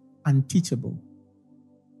is unteachable.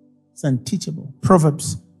 It's unteachable.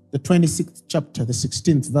 Proverbs, the 26th chapter, the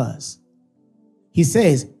 16th verse. He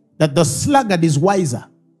says that the sluggard is wiser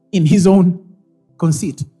in his own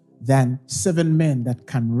conceit than 7 men that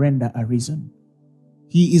can render a reason.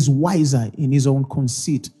 He is wiser in his own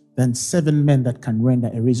conceit than 7 men that can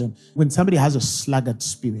render a reason. When somebody has a sluggard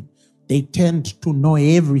spirit, they tend to know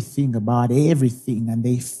everything about everything, and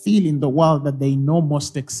they feel in the world that they know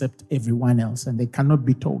most except everyone else, and they cannot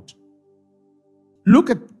be taught. Look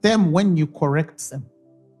at them when you correct them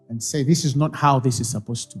and say, this is not how this is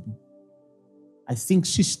supposed to be. I think,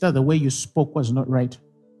 sister, the way you spoke was not right.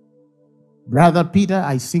 Brother Peter,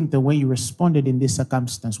 I think the way you responded in this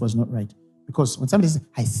circumstance was not right. Because when somebody says,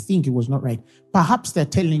 I think it was not right, perhaps they're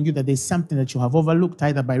telling you that there's something that you have overlooked,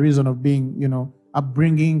 either by reason of being,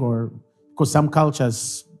 upbringing, or because some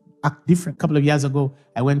cultures act different. A couple of years ago,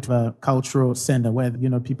 I went to a cultural center where,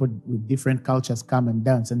 people with different cultures come and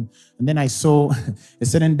dance. And then I saw a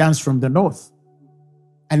certain dance from the north.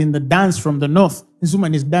 And in the dance from the north, this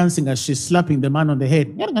woman is dancing as she's slapping the man on the head.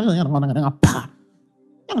 And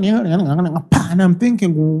I'm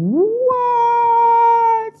thinking,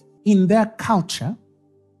 what? In their culture,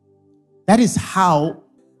 that is how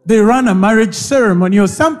they run a marriage ceremony or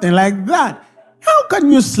something like that. How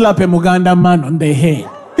can you slap a Muganda man on the head?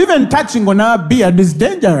 Even touching on our beard is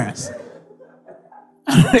dangerous.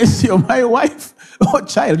 Unless you're my wife or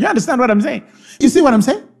child. You understand what I'm saying? You see what I'm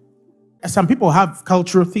saying? Some people have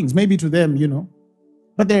cultural things, maybe to them,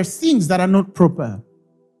 but there are things that are not proper.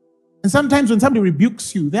 And sometimes when somebody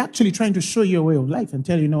rebukes you, they're actually trying to show you a way of life and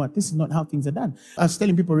tell you, what, this is not how things are done. I was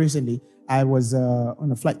telling people recently, I was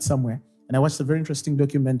on a flight somewhere, and I watched a very interesting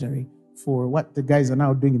documentary for what the guys are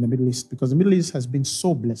now doing in the Middle East, because the Middle East has been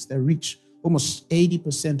so blessed. They're rich. Almost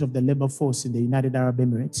 80% of the labor force in the United Arab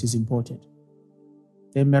Emirates is imported.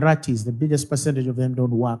 The Emiratis, the biggest percentage of them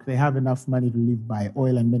don't work. They have enough money to live by,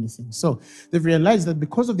 oil and many things. So they've realized that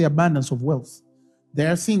because of the abundance of wealth,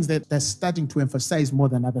 there are things that they're starting to emphasize more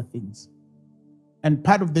than other things. And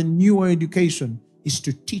part of the newer education is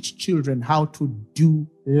to teach children how to do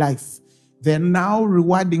life. They're now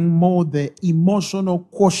rewarding more the emotional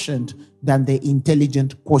quotient than the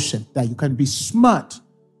intelligent quotient. That you can be smart,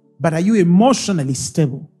 but are you emotionally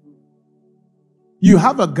stable? You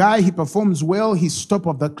have a guy, he performs well, he's top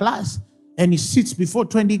of the class, and he sits before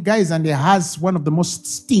 20 guys and he has one of the most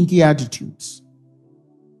stinky attitudes.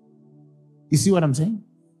 You see what I'm saying?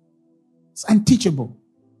 It's unteachable.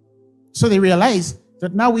 So they realize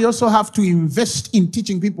that now we also have to invest in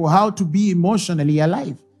teaching people how to be emotionally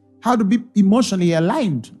alive, how to be emotionally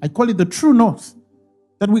aligned. I call it the true north.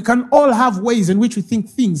 That we can all have ways in which we think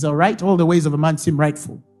things are right. All the ways of a man seem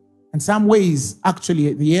rightful. And some ways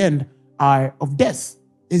actually at the end are of death.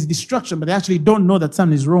 There's destruction, but they actually don't know that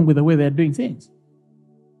something is wrong with the way they're doing things.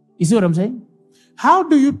 You see what I'm saying? How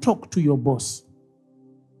do you talk to your boss?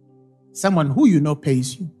 Someone who you know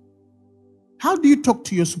pays you. How do you talk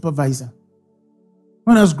to your supervisor?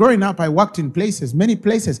 When I was growing up, I worked in places, many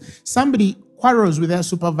places. Somebody quarrels with their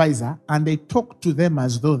supervisor and they talk to them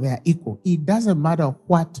as though they are equal. It doesn't matter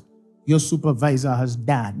what your supervisor has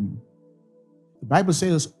done. The Bible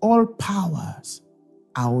says all powers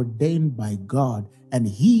are ordained by God, and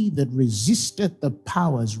he that resisteth the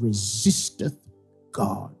powers resisteth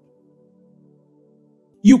God.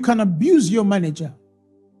 You can abuse your manager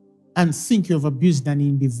and think you've abused an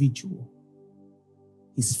individual.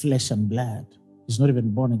 He's flesh and blood. He's not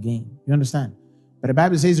even born again. You understand? But the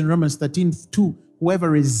Bible says in Romans 13:2, whoever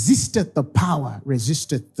resisteth the power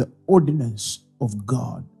resisteth the ordinance of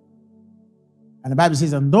God. And the Bible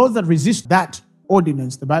says, and those that resist that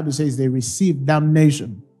ordinance, the Bible says they received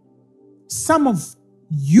damnation. Some of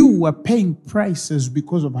you were paying prices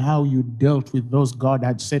because of how you dealt with those God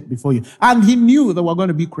had set before you. And he knew they were going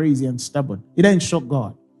to be crazy and stubborn. It didn't shock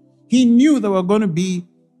God. He knew they were going to be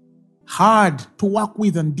hard to work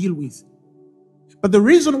with and deal with. But the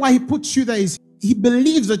reason why he puts you there is he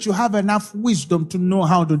believes that you have enough wisdom to know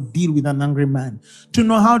how to deal with an angry man, to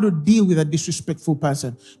know how to deal with a disrespectful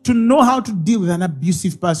person, to know how to deal with an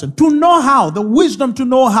abusive person, to know how, the wisdom to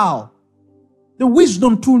know how. The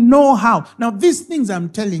wisdom to know how. Now, these things I'm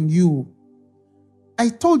telling you, I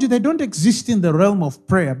told you they don't exist in the realm of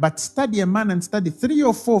prayer, but study a man and study 3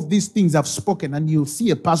 or 4 of these things I've spoken, and you'll see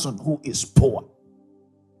a person who is poor.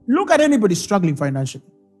 Look at anybody struggling financially.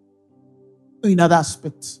 In other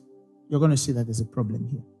aspects, you're going to see that there's a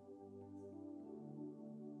problem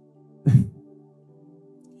here.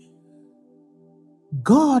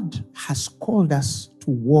 God has called us to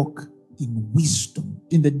walk in wisdom,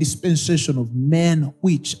 in the dispensation of men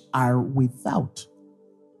which are without.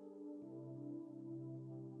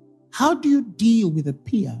 How do you deal with a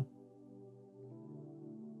peer?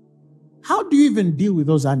 How do you even deal with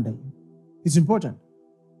those under you? It's important.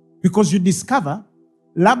 Because you discover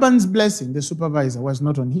Laban's blessing, the supervisor, was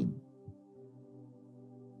not on him.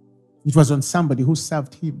 It was on somebody who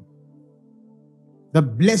served him. The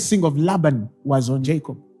blessing of Laban was on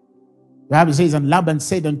Jacob. The Bible says, and Laban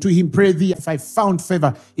said unto him, pray thee if I found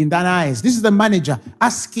favor in thine eyes. This is the manager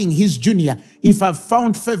asking his junior, if I've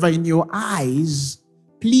found favor in your eyes,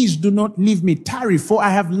 please do not leave me. Tarry, for I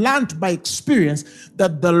have learned by experience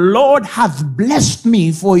that the Lord hath blessed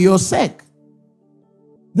me for your sake.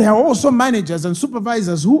 There are also managers and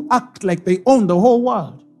supervisors who act like they own the whole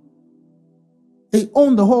world. They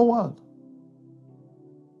own the whole world.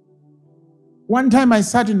 One time I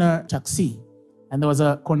sat in a taxi and there was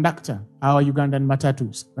a conductor, our Ugandan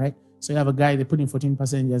matatus, right? So you have a guy, they put in 14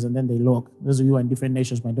 passengers and then they lock. Those of you in different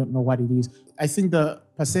nations might don't know what it is. I think the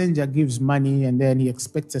passenger gives money and then he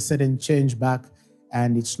expects a certain change back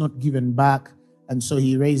and it's not given back. And so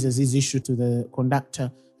he raises his issue to the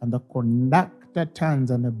conductor and the conductor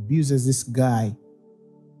turns and abuses this guy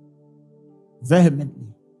vehemently.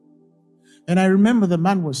 And I remember the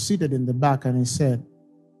man was seated in the back and he said,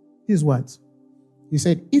 his words. He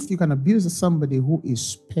said, if you can abuse somebody who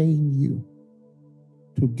is paying you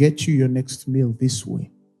to get you your next meal this way,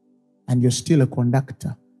 and you're still a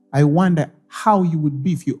conductor, I wonder how you would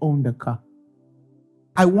be if you owned a car.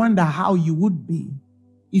 I wonder how you would be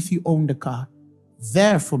if you owned a car.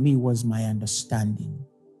 There for me was my understanding.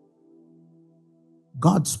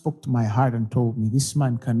 God spoke to my heart and told me, this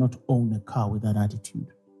man cannot own a car with that attitude.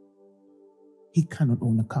 He cannot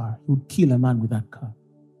own a car. He would kill a man with that car.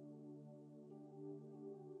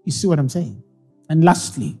 You see what I'm saying? And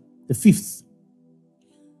lastly, the fifth,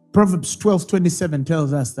 Proverbs 12:27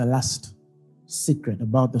 tells us the last secret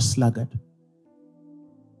about the sluggard.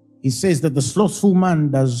 He says that the slothful man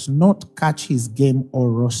does not catch his game or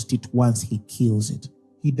roast it once he kills it.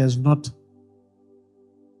 He does not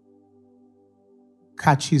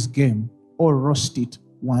catch his game or roast it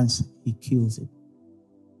once he kills it.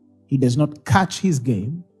 He does not catch his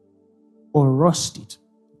game or roast it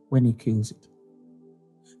when he kills it.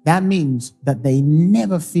 That means that they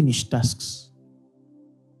never finish tasks.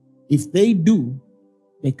 If they do,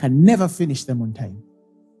 they can never finish them on time.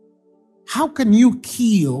 How can you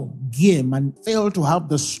kill game and fail to have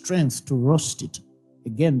the strength to roast it?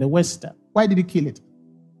 Again, the Western. Why did he kill it?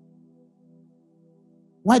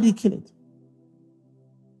 Why did he kill it?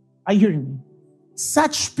 Are you hearing me?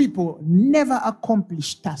 Such people never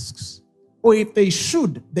accomplish tasks. Or if they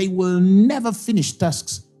should, they will never finish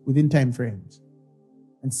tasks within time frames.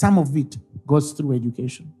 And some of it goes through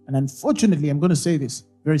education. And unfortunately, I'm going to say this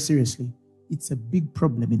very seriously, it's a big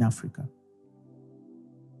problem in Africa.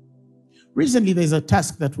 Recently, there's a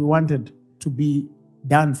task that we wanted to be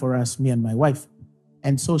done for us, me and my wife.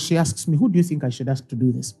 And so she asks me, who do you think I should ask to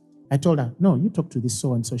do this? I told her, no, you talk to this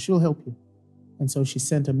so-and-so, she'll help you. And so she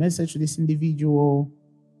sent a message to this individual.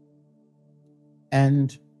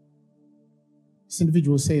 And this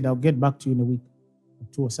individual said, I'll get back to you in a week or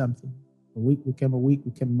 2 or something. A week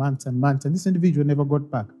became months and months. And this individual never got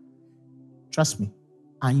back. Trust me,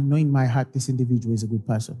 I know in my heart this individual is a good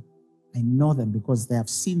person. I know them because they have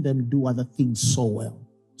seen them do other things so well.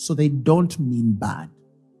 So they don't mean bad.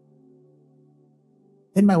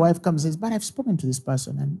 Then my wife comes and says, but I've spoken to this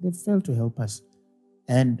person and they failed to help us.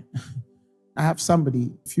 And I have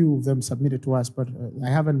somebody, few of them submitted to us, but I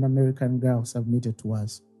have an American girl submitted to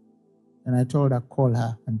us. And I told her, call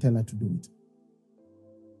her and tell her to do it.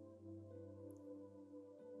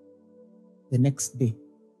 The next day,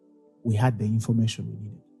 we had the information we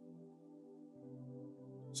needed.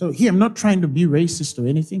 So here, I'm not trying to be racist or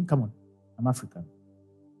anything. Come on, I'm African.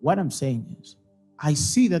 What I'm saying is, I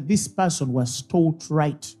see that this person was taught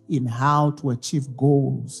right in how to achieve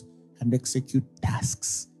goals and execute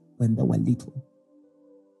tasks when they were little.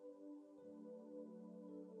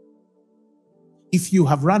 If you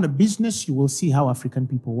have run a business, you will see how African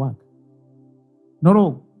people work. Not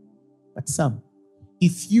all, but some.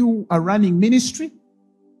 If you are running ministry,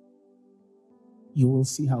 you will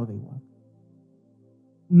see how they work.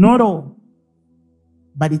 Not all,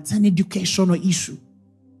 but it's an educational issue.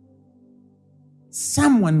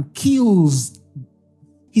 Someone kills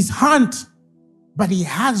his hunt, but he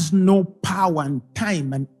has no power and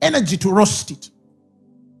time and energy to roast it.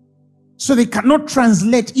 So they cannot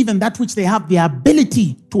translate even that which they have the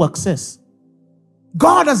ability to access.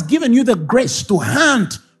 God has given you the grace to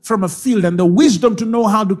hunt from a field and the wisdom to know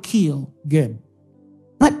how to kill game.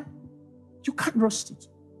 But you can't roast it.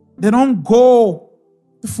 They don't go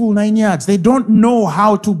the full 9 yards. They don't know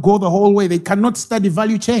how to go the whole way. They cannot study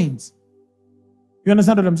value chains. You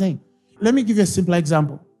understand what I'm saying? Let me give you a simple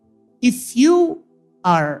example. If you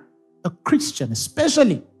are a Christian,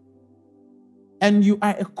 especially, and you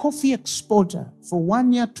are a coffee exporter for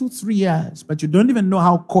 1 year, 2, 3 years, but you don't even know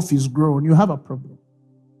how coffee is grown, you have a problem.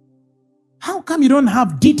 How come you don't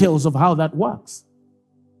have details of how that works?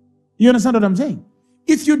 You understand what I'm saying?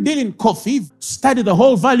 If you deal in coffee, study the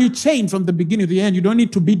whole value chain from the beginning to the end. You don't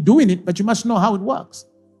need to be doing it, but you must know how it works.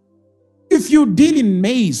 If you deal in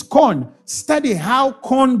maize, corn, study how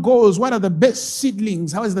corn goes. What are the best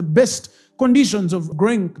seedlings? How is the best conditions of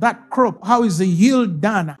growing that crop? How is the yield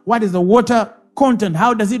done? What is the water content?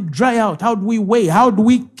 How does it dry out? How do we weigh? How do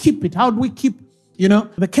we keep it? How do we keep,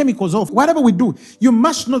 the chemicals off? Whatever we do, you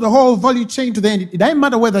must know the whole value chain to the end. It doesn't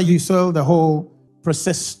matter whether you sell the whole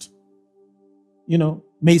processed,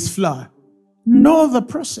 maize flour. Know the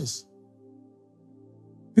process.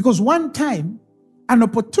 Because one time, an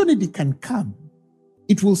opportunity can come.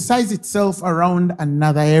 It will size itself around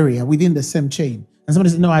another area within the same chain. And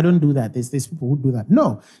somebody says, no, I don't do that. There's people who do that.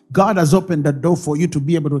 No, God has opened the door for you to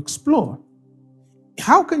be able to explore.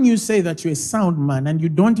 How can you say that you're a sound man and you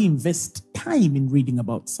don't invest time in reading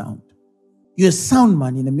about sound? You're a sound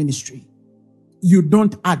man in a ministry. You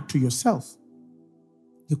don't add to yourself.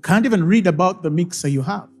 You can't even read about the mixer you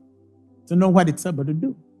have to know what it's able to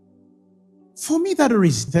do. For me, that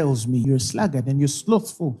always tells me you're a sluggard and you're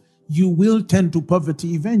slothful. You will tend to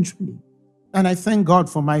poverty eventually. And I thank God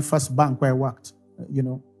for my first bank where I worked,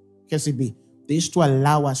 KCB. They used to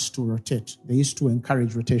allow us to rotate. They used to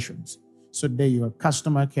encourage rotations. So there you're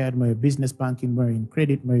customer care, you're business banking, you're in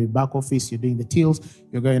credit, you're back office, you're doing the tills,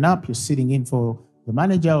 you're going up, you're sitting in for the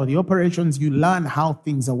manager or the operations. You learn how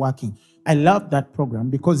things are working. I love that program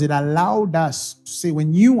because it allowed us to say,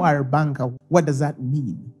 when you are a banker, what does that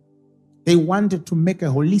mean? They wanted to make a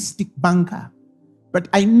holistic banker. But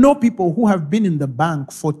I know people who have been in the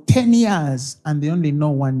bank for 10 years and they only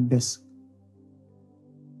know one desk.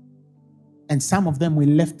 And some of them, we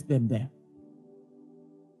left them there.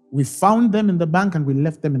 We found them in the bank and we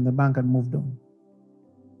left them in the bank and moved on.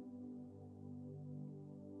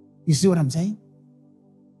 You see what I'm saying?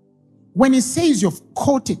 When he says you've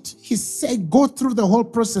caught it, he said go through the whole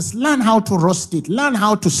process. Learn how to roast it. Learn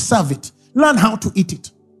how to serve it. Learn how to eat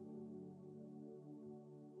it.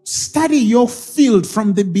 Study your field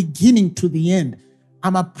from the beginning to the end.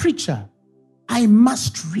 I'm a preacher. I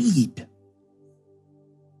must read.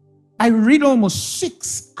 I read almost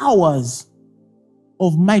 6 hours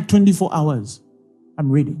of my 24 hours.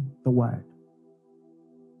 I'm reading the word.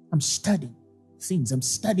 I'm studying things. I'm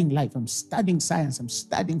studying life. I'm studying science. I'm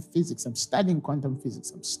studying physics. I'm studying quantum physics.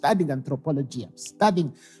 I'm studying anthropology. I'm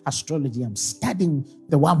studying astrology. I'm studying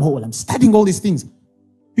the wormhole. I'm studying all these things.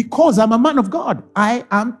 Because I'm a man of God. I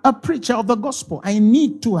am a preacher of the gospel. I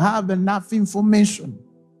need to have enough information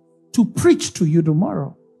to preach to you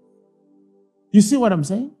tomorrow. You see what I'm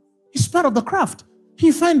saying? He's part of the craft.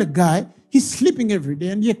 You find a guy, he's sleeping every day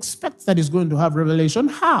and he expects that he's going to have revelation.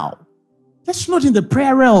 How? That's not in the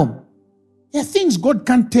prayer realm. There are things God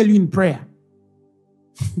can't tell you in prayer.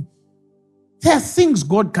 There are things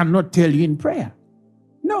God cannot tell you in prayer.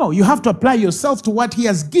 No, you have to apply yourself to what he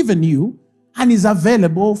has given you and is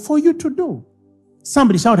available for you to do.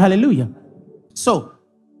 Somebody shout hallelujah. So,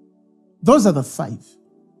 those are the 5.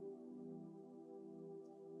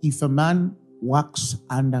 If a man works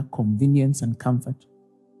under convenience and comfort,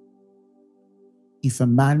 if a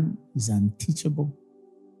man is unteachable,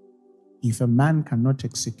 if a man cannot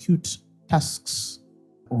execute tasks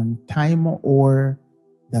on time or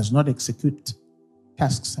does not execute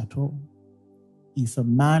tasks at all, if a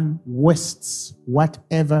man wastes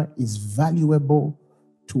whatever is valuable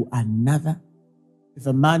to another, If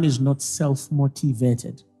a man is not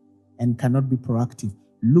self-motivated and cannot be proactive,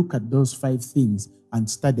 look at those 5 things and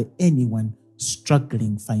study anyone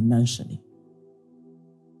struggling financially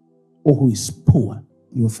or who is poor.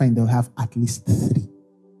 You'll find they'll have at least 3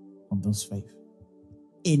 of those 5.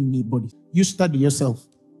 Anybody. You study yourself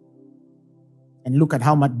and look at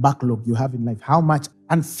how much backlog you have in life, how much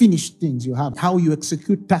unfinished things you have, how you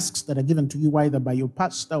execute tasks that are given to you either by your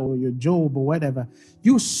pastor or your job or whatever.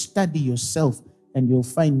 You study yourself and you'll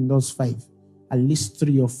find in those 5, at least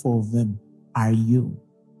 3 or 4 of them are you.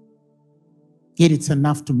 Yet it's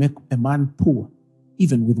enough to make a man poor,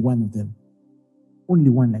 even with one of them. Only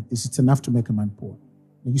one like this, it's enough to make a man poor.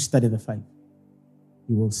 When you study the 5,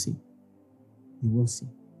 you will see. You will see.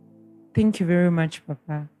 Thank you very much,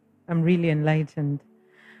 Papa. I'm really enlightened.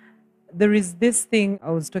 There is this thing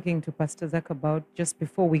I was talking to Pastor Zach about just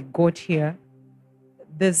before we got here.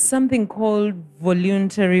 There's something called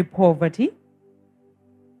voluntary poverty.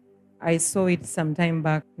 I saw it some time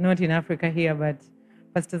back, not in Africa here, but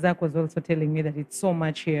Pastor Zach was also telling me that it's so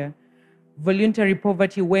much here. Voluntary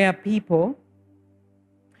poverty, where people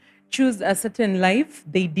choose a certain life,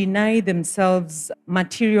 they deny themselves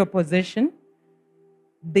material possession,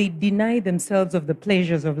 they deny themselves of the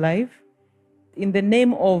pleasures of life in the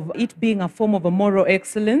name of it being a form of a moral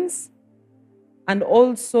excellence and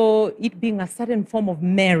also it being a certain form of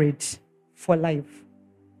merit for life.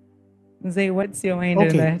 Zay, what's your mind on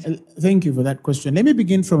that? Thank you for that question. Let me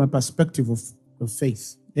begin from a perspective of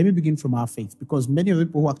faith. Let me begin from our faith, because many of the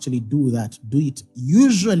people who actually do that do it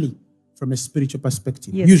usually from a spiritual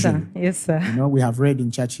perspective. Yes, usually. sir. Yes, sir. You know, we have read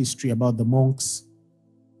in church history about the monks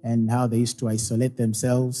and how they used to isolate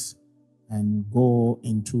themselves and go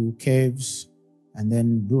into caves and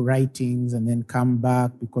then do writings and then come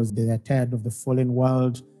back because they are tired of the fallen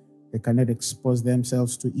world. They cannot expose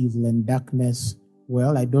themselves to evil and darkness.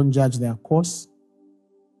 Well, I don't judge their course.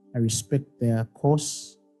 I respect their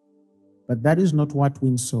course. But that is not what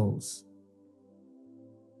wins souls.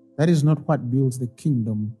 That is not what builds the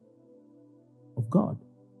kingdom of God.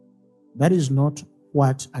 That is not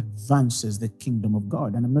what advances the kingdom of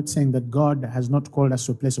God. And I'm not saying that God has not called us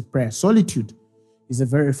to a place of prayer. Solitude is a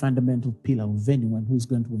very fundamental pillar of anyone who is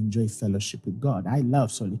going to enjoy fellowship with God. I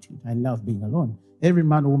love solitude. I love being alone. Every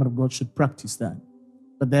man or woman of God should practice that.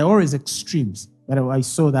 But there are always extremes. But I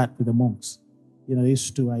saw that with the monks. You know, they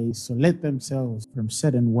used to isolate themselves from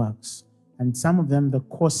certain works. And some of them, the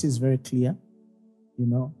course is very clear. You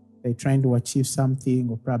know, they're trying to achieve something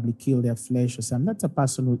or probably kill their flesh or something. That's a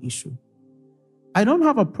personal issue. I don't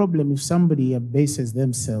have a problem if somebody bases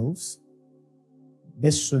themselves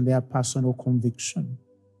based on their personal conviction.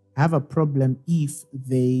 I have a problem if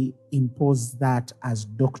they impose that as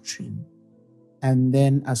doctrine and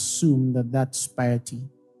then assume that that's piety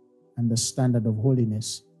and the standard of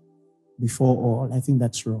holiness before all. I think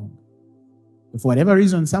that's wrong. If for whatever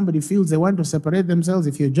reason somebody feels they want to separate themselves,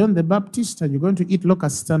 if you're John the Baptist and you're going to eat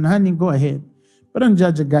locusts and honey, go ahead. But don't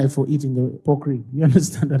judge a guy for eating a pork rib. You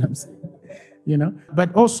understand what I'm saying? You know?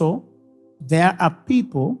 But also, there are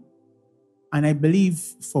people, and I believe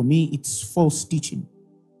for me it's false teaching.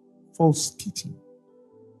 False teaching.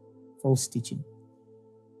 False teaching.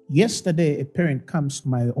 Yesterday, a parent comes to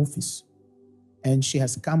my office and she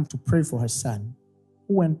has come to pray for her son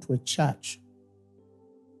who went to a church.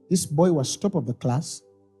 This boy was top of the class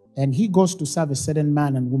and he goes to serve a certain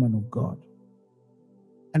man and woman of God.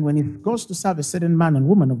 And when he goes to serve a certain man and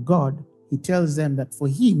woman of God, he tells them that for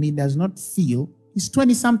him, he does not feel, he's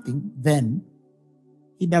 20-something then,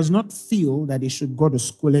 he does not feel that he should go to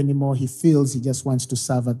school anymore. He feels he just wants to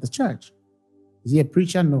serve at the church. Is he a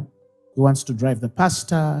preacher? No. He wants to drive the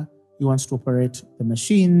pastor. He wants to operate the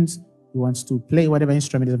machines. He wants to play whatever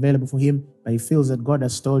instrument is available for him. But he feels that God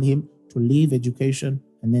has told him to leave education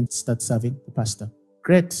and then start serving the pastor.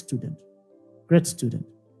 Great student. Great student.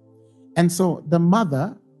 And so the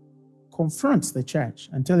mother confronts the church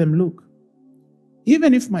and tells them, look,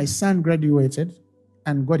 even if my son graduated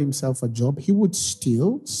and got himself a job, he would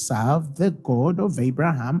still serve the God of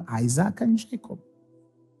Abraham, Isaac, and Jacob.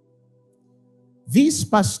 This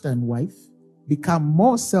pastor and wife become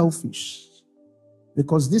more selfish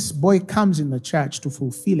because this boy comes in the church to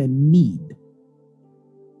fulfill a need.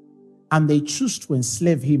 And they choose to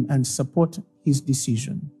enslave him and support his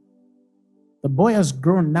decision. The boy has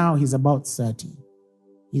grown now, he's about 30.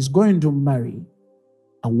 He's going to marry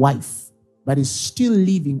a wife, but is still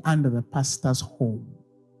living under the pastor's home.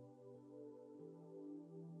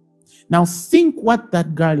 Now think what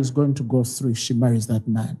that girl is going to go through if she marries that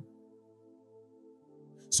man.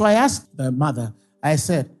 So I asked the mother, I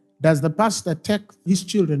said, does the pastor take his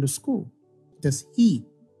children to school? Does he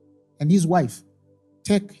and his wife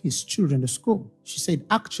take his children to school. She said,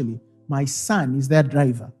 actually, my son is their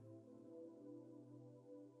driver.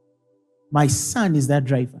 My son is their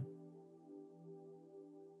driver.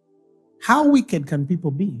 How wicked can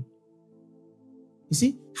people be? You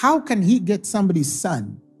see, how can he get somebody's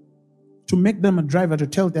son to make them a driver to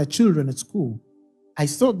tell their children at school? I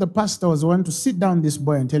thought the pastor was one to sit down this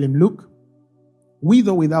boy and tell him, look, with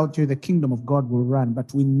or without you, the kingdom of God will run,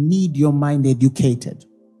 but we need your mind educated.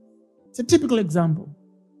 It's a typical example.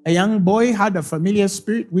 A young boy had a familiar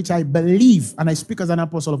spirit, which I believe, and I speak as an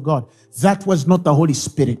apostle of God, that was not the Holy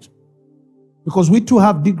Spirit. Because we too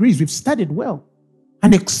have degrees, we've studied well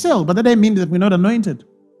and excel, but that doesn't mean that we're not anointed.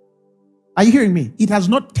 Are you hearing me? It has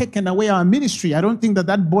not taken away our ministry. I don't think that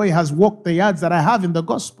that boy has walked the yards that I have in the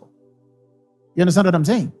gospel. You understand what I'm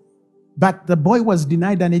saying? But the boy was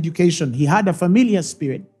denied an education. He had a familiar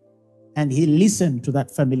spirit, and he listened to that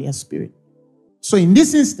familiar spirit. So in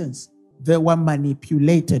this instance, they were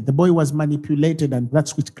manipulated. The boy was manipulated, and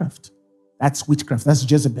that's witchcraft. That's witchcraft. That's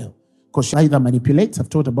Jezebel. Because she either manipulates, I've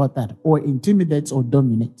taught about that, or intimidates or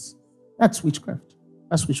dominates. That's witchcraft.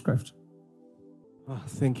 That's witchcraft. Oh,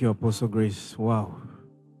 thank you, Apostle Grace. Wow.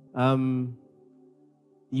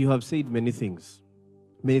 You have said many things.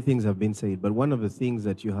 Many things have been said, but one of the things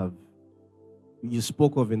that you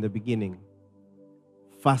spoke of in the beginning,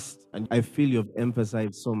 first, and I feel you've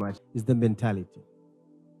emphasized so much, is the mentality.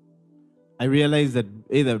 I realize that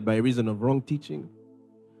either by reason of wrong teaching,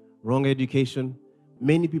 wrong education,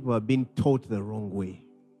 many people have been taught the wrong way.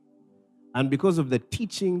 And because of the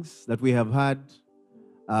teachings that we have had,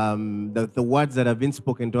 the words that have been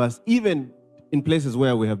spoken to us, even in places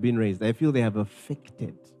where we have been raised, I feel they have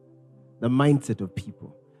affected the mindset of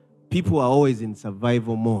people. People are always in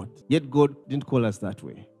survival mode, yet God didn't call us that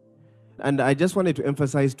way. And I just wanted to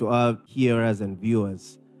emphasize to our hearers and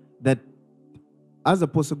viewers that as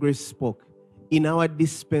Apostle Grace spoke, in our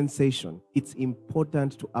dispensation, it's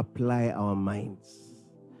important to apply our minds.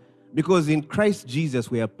 Because in Christ Jesus,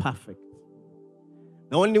 we are perfect.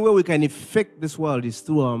 The only way we can affect this world is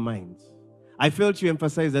through our minds. I felt you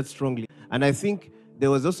emphasize that strongly. And I think there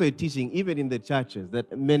was also a teaching, even in the churches,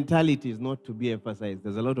 that mentality is not to be emphasized.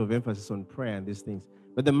 There's a lot of emphasis on prayer and these things.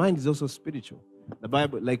 But the mind is also spiritual. The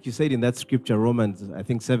Bible, like you said in that scripture, Romans, I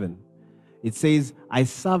think 7, it says, I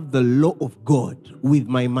serve the law of God with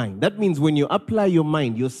my mind. That means when you apply your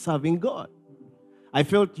mind, you're serving God. I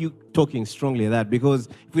felt you talking strongly that, because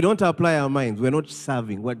if we don't apply our minds, we're not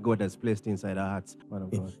serving what God has placed inside our hearts. Man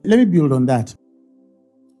of God. Let me build on that.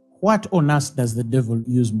 What on earth does the devil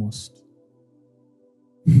use most?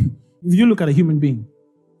 If you look at a human being,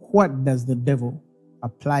 what does the devil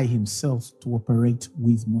apply himself to operate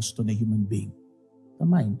with most on a human being? The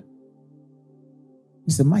mind.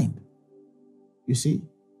 It's the mind. You see?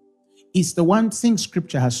 It's the one thing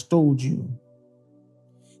Scripture has told you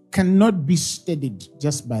cannot be steadied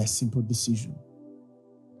just by a simple decision.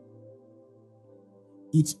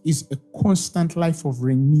 It is a constant life of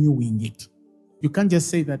renewing it. You can't just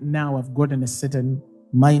say that now I've gotten a certain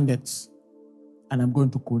mindset and I'm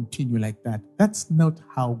going to continue like that. That's not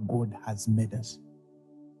how God has made us.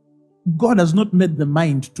 God has not made the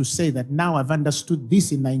mind to say that now I've understood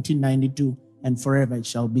this in 1992 and forever it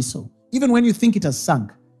shall be so. Even when you think it has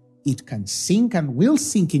sunk, it can sink and will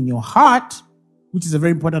sink in your heart, which is a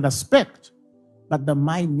very important aspect. But the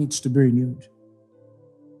mind needs to be renewed.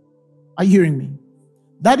 Are you hearing me?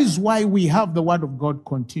 That is why we have the word of God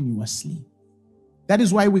continuously. That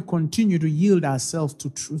is why we continue to yield ourselves to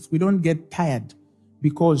truth. We don't get tired,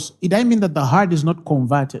 because it doesn't mean that the heart is not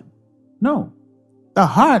converted. No. The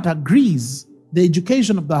heart agrees. The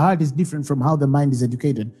education of the heart is different from how the mind is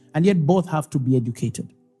educated. And yet both have to be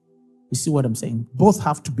educated. You see what I'm saying? Both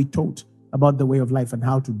have to be taught about the way of life and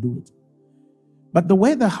how to do it. But the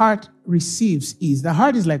way the heart receives is, the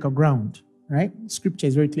heart is like a ground, right? Scripture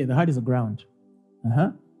is very clear. The heart is a ground.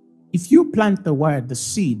 If you plant the word, the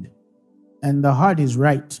seed, and the heart is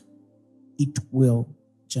right, it will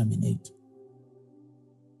germinate.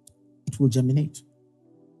 It will germinate.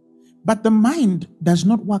 But the mind does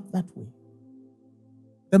not work that way.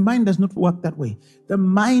 The mind does not work that way. The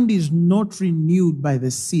mind is not renewed by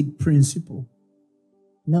the seed principle.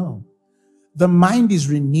 No. The mind is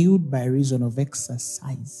renewed by reason of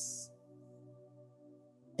exercise.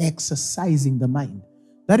 Exercising the mind.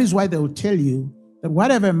 That is why they will tell you that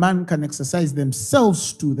whatever man can exercise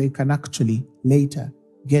themselves to, they can actually later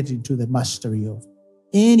get into the mastery of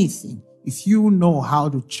anything. If you know how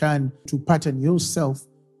to pattern yourself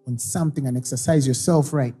on something and exercise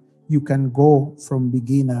yourself right, you can go from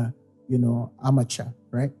beginner, amateur,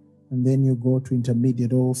 right? And then you go to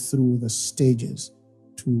intermediate, all through the stages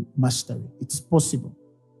to mastery. It's possible.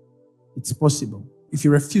 It's possible. if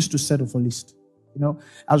you refuse to settle for least. You know,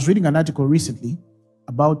 I was reading an article recently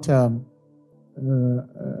about some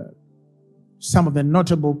of the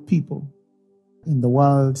notable people in the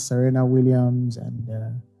world, Serena Williams and,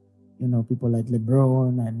 people like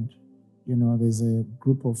LeBron, and, there's a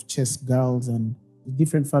group of chess girls and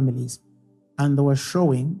different families. And they were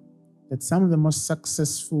showing that some of the most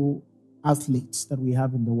successful athletes that we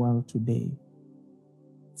have in the world today,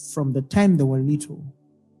 from the time they were little,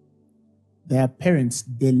 their parents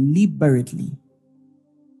deliberately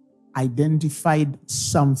identified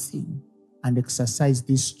something and exercised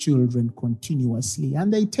these children continuously.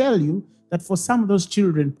 And they tell you that for some of those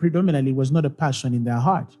children, predominantly was not a passion in their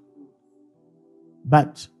heart.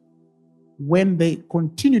 But when they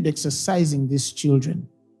continued exercising these children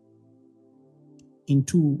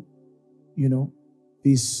into,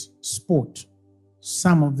 this sport,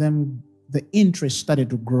 some of them, the interest started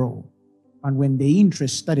to grow. And when the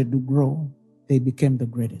interest started to grow, they became the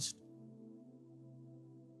greatest.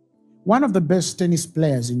 One of the best tennis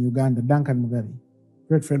players in Uganda, Duncan Mugabe,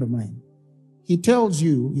 great friend of mine, he tells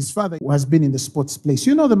you his father has been in the sports place.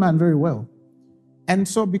 You know the man very well. And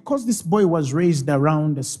so because this boy was raised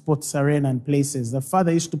around the sports arena and places, the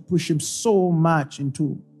father used to push him so much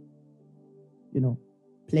into,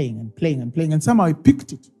 playing and playing and playing. And somehow he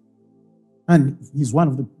picked it. And he's one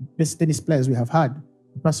of the best tennis players we have had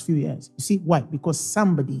the past few years. You see, why? Because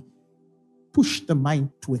somebody pushed the mind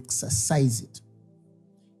to exercise it.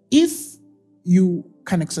 If you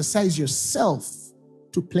can exercise yourself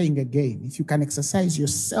to playing a game, if you can exercise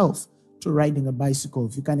yourself to riding a bicycle,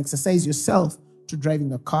 if you can exercise yourself to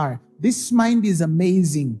driving a car, this mind is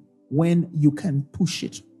amazing when you can push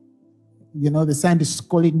it. The scientists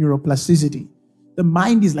call it neuroplasticity. The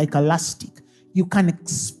mind is like elastic. You can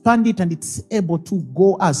expand it and it's able to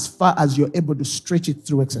go as far as you're able to stretch it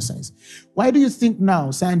through exercise. Why do you think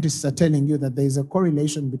now scientists are telling you that there is a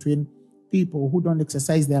correlation between people who don't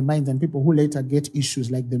exercise their minds and people who later get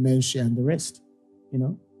issues like dementia and the rest?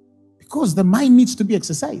 Because the mind needs to be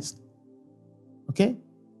exercised. Okay?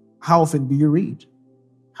 How often do you read?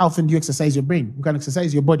 How often do you exercise your brain? You can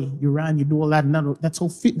exercise your body. You run, you do all that. No, that's all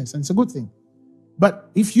fitness, and it's a good thing.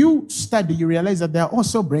 But if you study, you realize that there are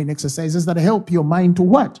also brain exercises that help your mind to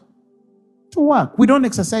what? To work. We don't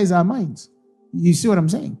exercise our minds. You see what I'm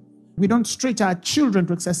saying? We don't stretch our children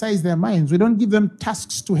to exercise their minds. We don't give them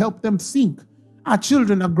tasks to help them think. Our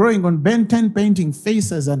children are growing on Ben 10 painting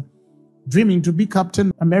faces and dreaming to be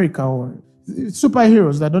Captain America or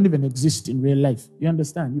superheroes that don't even exist in real life. You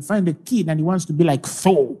understand? You find a kid and he wants to be like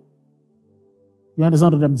Thor. You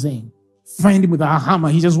understand what I'm saying? Find him with a hammer.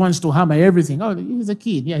 He just wants to hammer everything. Oh, he's a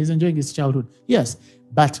kid. Yeah, he's enjoying his childhood. Yes,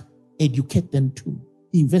 but educate them too.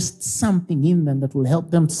 Invest something in them that will help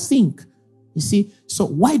them think. You see? So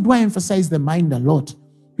why do I emphasize the mind a lot?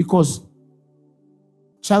 Because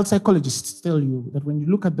child psychologists tell you that when you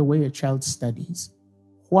look at the way a child studies,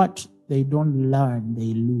 what they don't learn,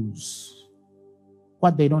 they lose.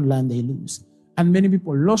 What they don't learn, they lose. And many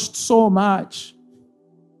people lost so much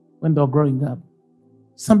when they were growing up.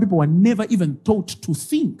 Some people were never even taught to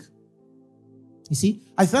think. You see,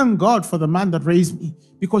 I thank God for the man that raised me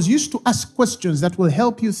because he used to ask questions that will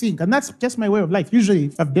help you think. And that's just my way of life. Usually,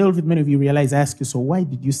 if I've dealt with many of you, realize I ask you, so why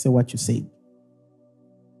did you say what you said?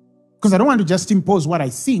 Because I don't want to just impose what I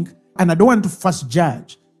think and I don't want to first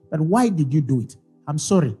judge. But why did you do it? I'm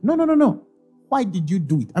sorry. No. Why did you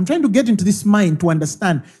do it? I'm trying to get into this mind to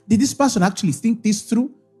understand, did this person actually think this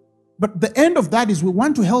through? But the end of that is we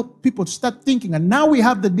want to help people to start thinking. And now we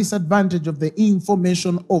have the disadvantage of the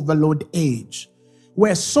information overload age,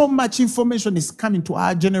 where so much information is coming to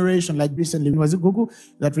our generation. Like recently, was it Google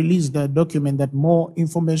that released a document that more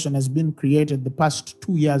information has been created the past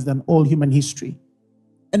 2 years than all human history?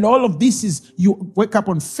 And all of this is, you wake up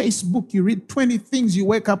on Facebook, you read 20 things, you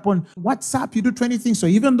wake up on WhatsApp, you do 20 things. So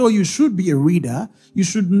even though you should be a reader, you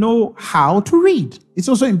should know how to read. It's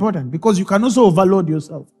also important because you can also overload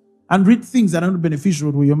yourself and read things that are not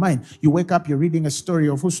beneficial to your mind. You wake up, you're reading a story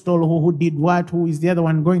of who stole who did what, who is the other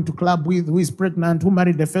one going to club with, who is pregnant, who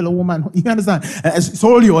married a fellow woman. You understand? It's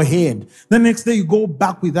all your head. The next day you go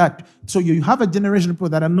back with that. So you have a generation of people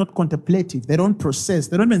that are not contemplative. They don't process.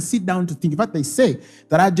 They don't even sit down to think. In fact, they say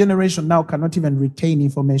that our generation now cannot even retain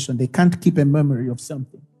information. They can't keep a memory of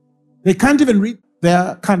something. They can't even read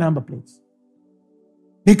their car number plates.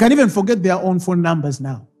 They can even forget their own phone numbers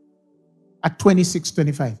now at 26,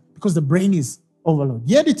 25. Because the brain is overloaded.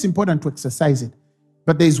 Yet it's important to exercise it.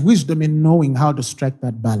 But there is wisdom in knowing how to strike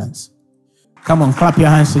that balance. Come on, clap your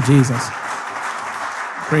hands to Jesus.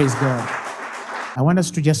 Praise God. I want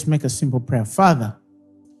us to just make a simple prayer. Father,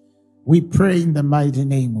 we pray in the mighty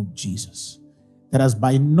name of Jesus that as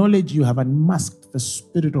by knowledge you have unmasked the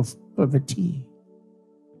spirit of poverty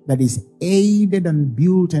that is aided and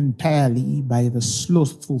built entirely by the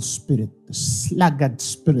slothful spirit, the sluggard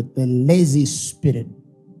spirit, the lazy spirit.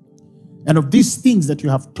 And of these things that you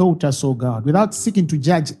have taught us, O God, without seeking to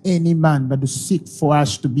judge any man, but to seek for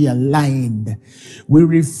us to be aligned, we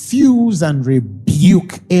refuse and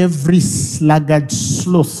rebuke every sluggard,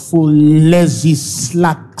 slothful, lazy,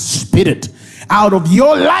 slack spirit out of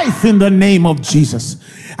your life in the name of Jesus.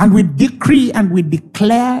 And we decree and we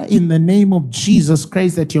declare in the name of Jesus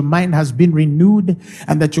Christ that your mind has been renewed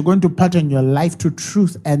and that you're going to pattern your life to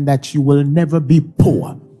truth and that you will never be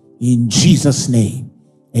poor. In Jesus' name,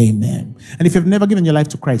 amen. And if you've never given your life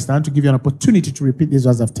to Christ, I want to give you an opportunity to repeat these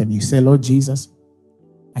words after me. Say, Lord Jesus,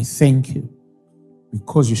 I thank you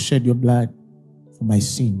because you shed your blood for my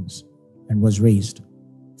sins and was raised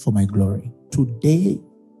for my glory. Today,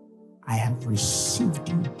 I have received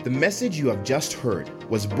you. The message you have just heard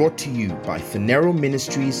was brought to you by Phaneroo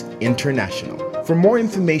Ministries International. For more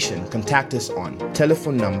information, contact us on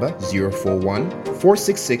telephone number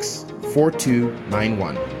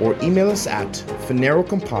 041-466-4291 or email us at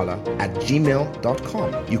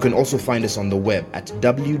phanerokampala@gmail.com. You can also find us on the web at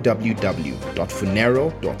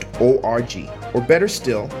www.phaneroo.org. Or better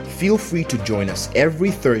still, feel free to join us every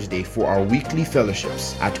Thursday for our weekly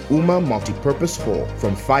fellowships at Uma Multipurpose Hall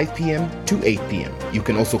from 5 p.m. to 8 p.m. You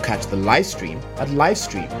can also catch the live stream at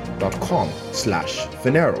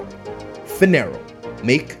livestream.com/Phaneroo. Phaneroo,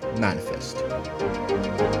 make manifest.